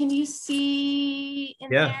know. Can you see in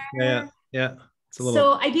there? Yeah. It's a little...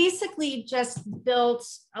 So I basically just built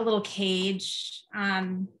a little cage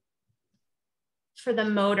for the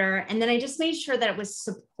motor, and then I just made sure that it was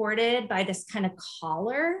supported by this kind of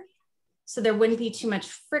collar, so there wouldn't be too much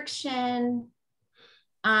friction.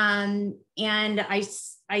 And I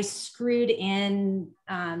screwed in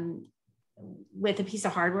with a piece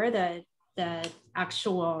of hardware the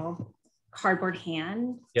actual cardboard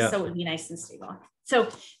hand, so it would be nice and stable. So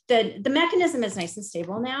the mechanism is nice and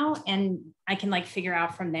stable now, and I can like figure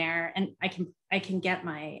out from there, and I can get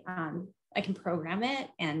my I can program it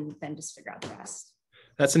and then just figure out the rest.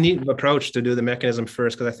 That's a neat approach to do the mechanism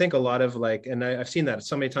first, because I think a lot of like, and I've seen that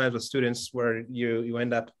so many times with students where you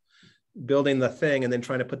end up building the thing and then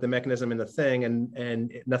trying to put the mechanism in the thing,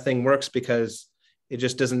 and nothing works because it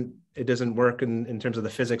just doesn't work in terms of the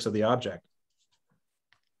physics of the object.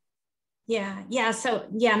 Yeah. So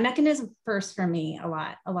mechanism first for me a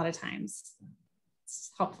lot of times.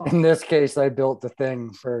 It's helpful. In this case, I built the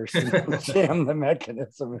thing first and jammed the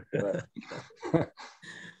mechanism.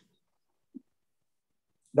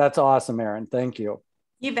 That's awesome, Aaron. Thank you.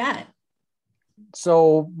 You bet.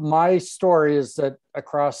 So my story is that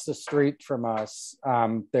across the street from us,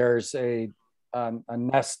 there's a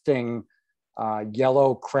nesting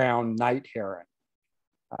yellow crowned night heron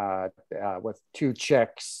with 2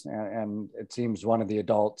 chicks, and it seems one of the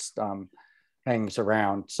adults hangs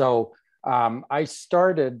around. So I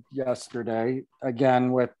started yesterday,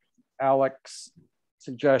 again, with Alex's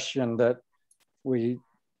suggestion that we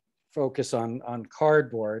focus on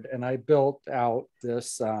cardboard, and I built out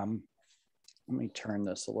this, let me turn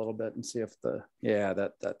this a little bit and see if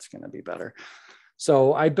that's gonna be better.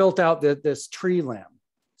 So I built out this tree limb.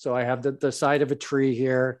 So I have the side of a tree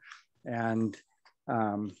here, and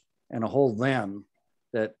a whole limb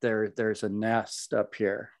that there's a nest up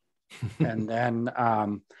here. And then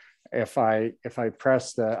if I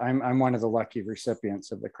press I'm one of the lucky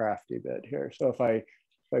recipients of the CraftyBit here. So if I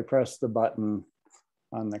press the button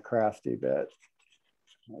on the CraftyBit,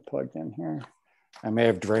 I plugged in here. I may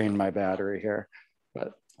have drained my battery here,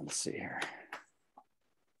 but let's see here.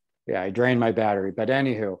 Yeah, I drained my battery. But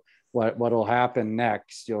anywho, what'll happen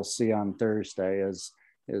next, you'll see on Thursday, is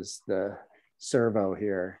the servo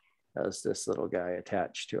here has this little guy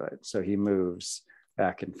attached to it. So he moves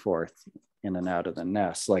back and forth in and out of the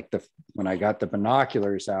nest. Like when I got the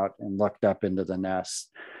binoculars out and looked up into the nest,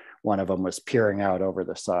 one of them was peering out over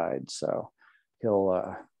the side. So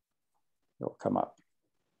he'll come up.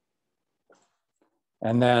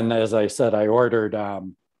 And then, as I said, I ordered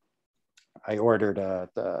the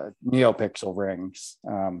NeoPixel rings,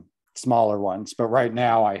 smaller ones. But right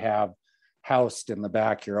now I have housed in the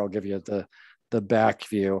back here. I'll give you the back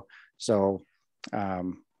view. So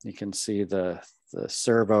you can see the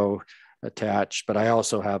servo attached, but I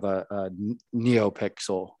also have a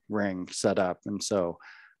NeoPixel ring set up. And so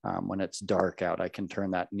when it's dark out, I can turn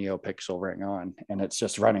that NeoPixel ring on, and it's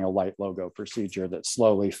just running a light logo procedure that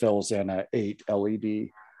slowly fills in an 8 LED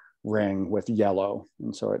ring with yellow.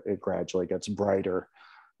 And so it gradually gets brighter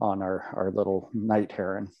on our little night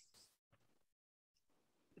heron.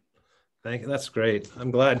 Thank you. That's great.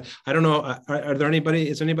 I'm glad. I don't know.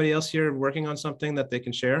 Is anybody else here working on something that they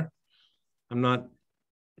can share? I'll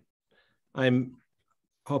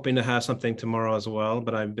hoping to have something tomorrow as well,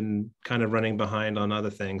 but I've been kind of running behind on other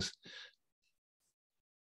things.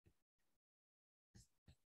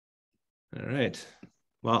 All right.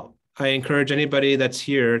 Well, I encourage anybody that's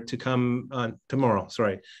here to come on tomorrow.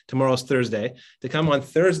 Sorry, tomorrow's Thursday. To come on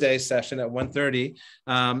Thursday's session at 1:30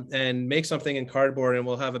 and make something in cardboard, and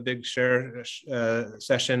we'll have a big share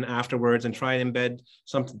session afterwards and try and embed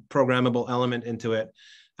some programmable element into it.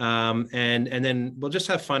 And then we'll just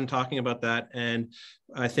have fun talking about that. And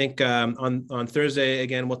I think on Thursday,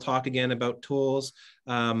 again, we'll talk again about tools,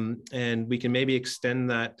 and we can maybe extend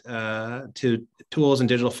that to tools and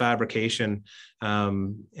digital fabrication.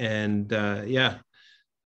 Yeah,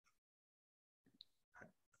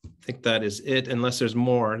 I think that is it, unless there's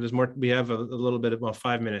more. There's more. We have a little bit of, well,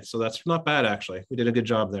 5 minutes, so that's not bad, actually. We did a good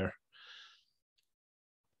job there.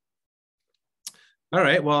 All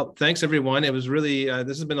right. Well, thanks, everyone. It was really,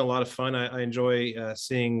 this has been a lot of fun. I enjoy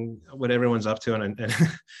seeing what everyone's up to,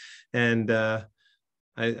 and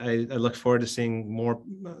I look forward to seeing more,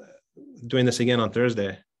 doing this again on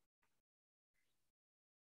Thursday.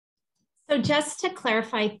 So just to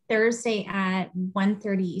clarify, Thursday at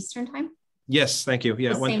 1:30 Eastern time? Yes, thank you.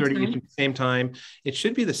 Yeah, 1:30 Eastern, same time. It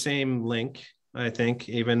should be the same link, I think,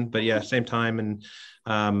 even, but yeah, same time.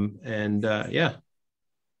 And yeah.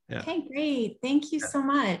 Yeah. Okay, great. Thank you so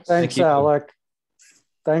much. Thanks, Alec.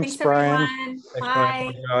 Thanks, Brian. Everyone. Thanks,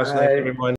 Bye. Brian. Thanks, everyone.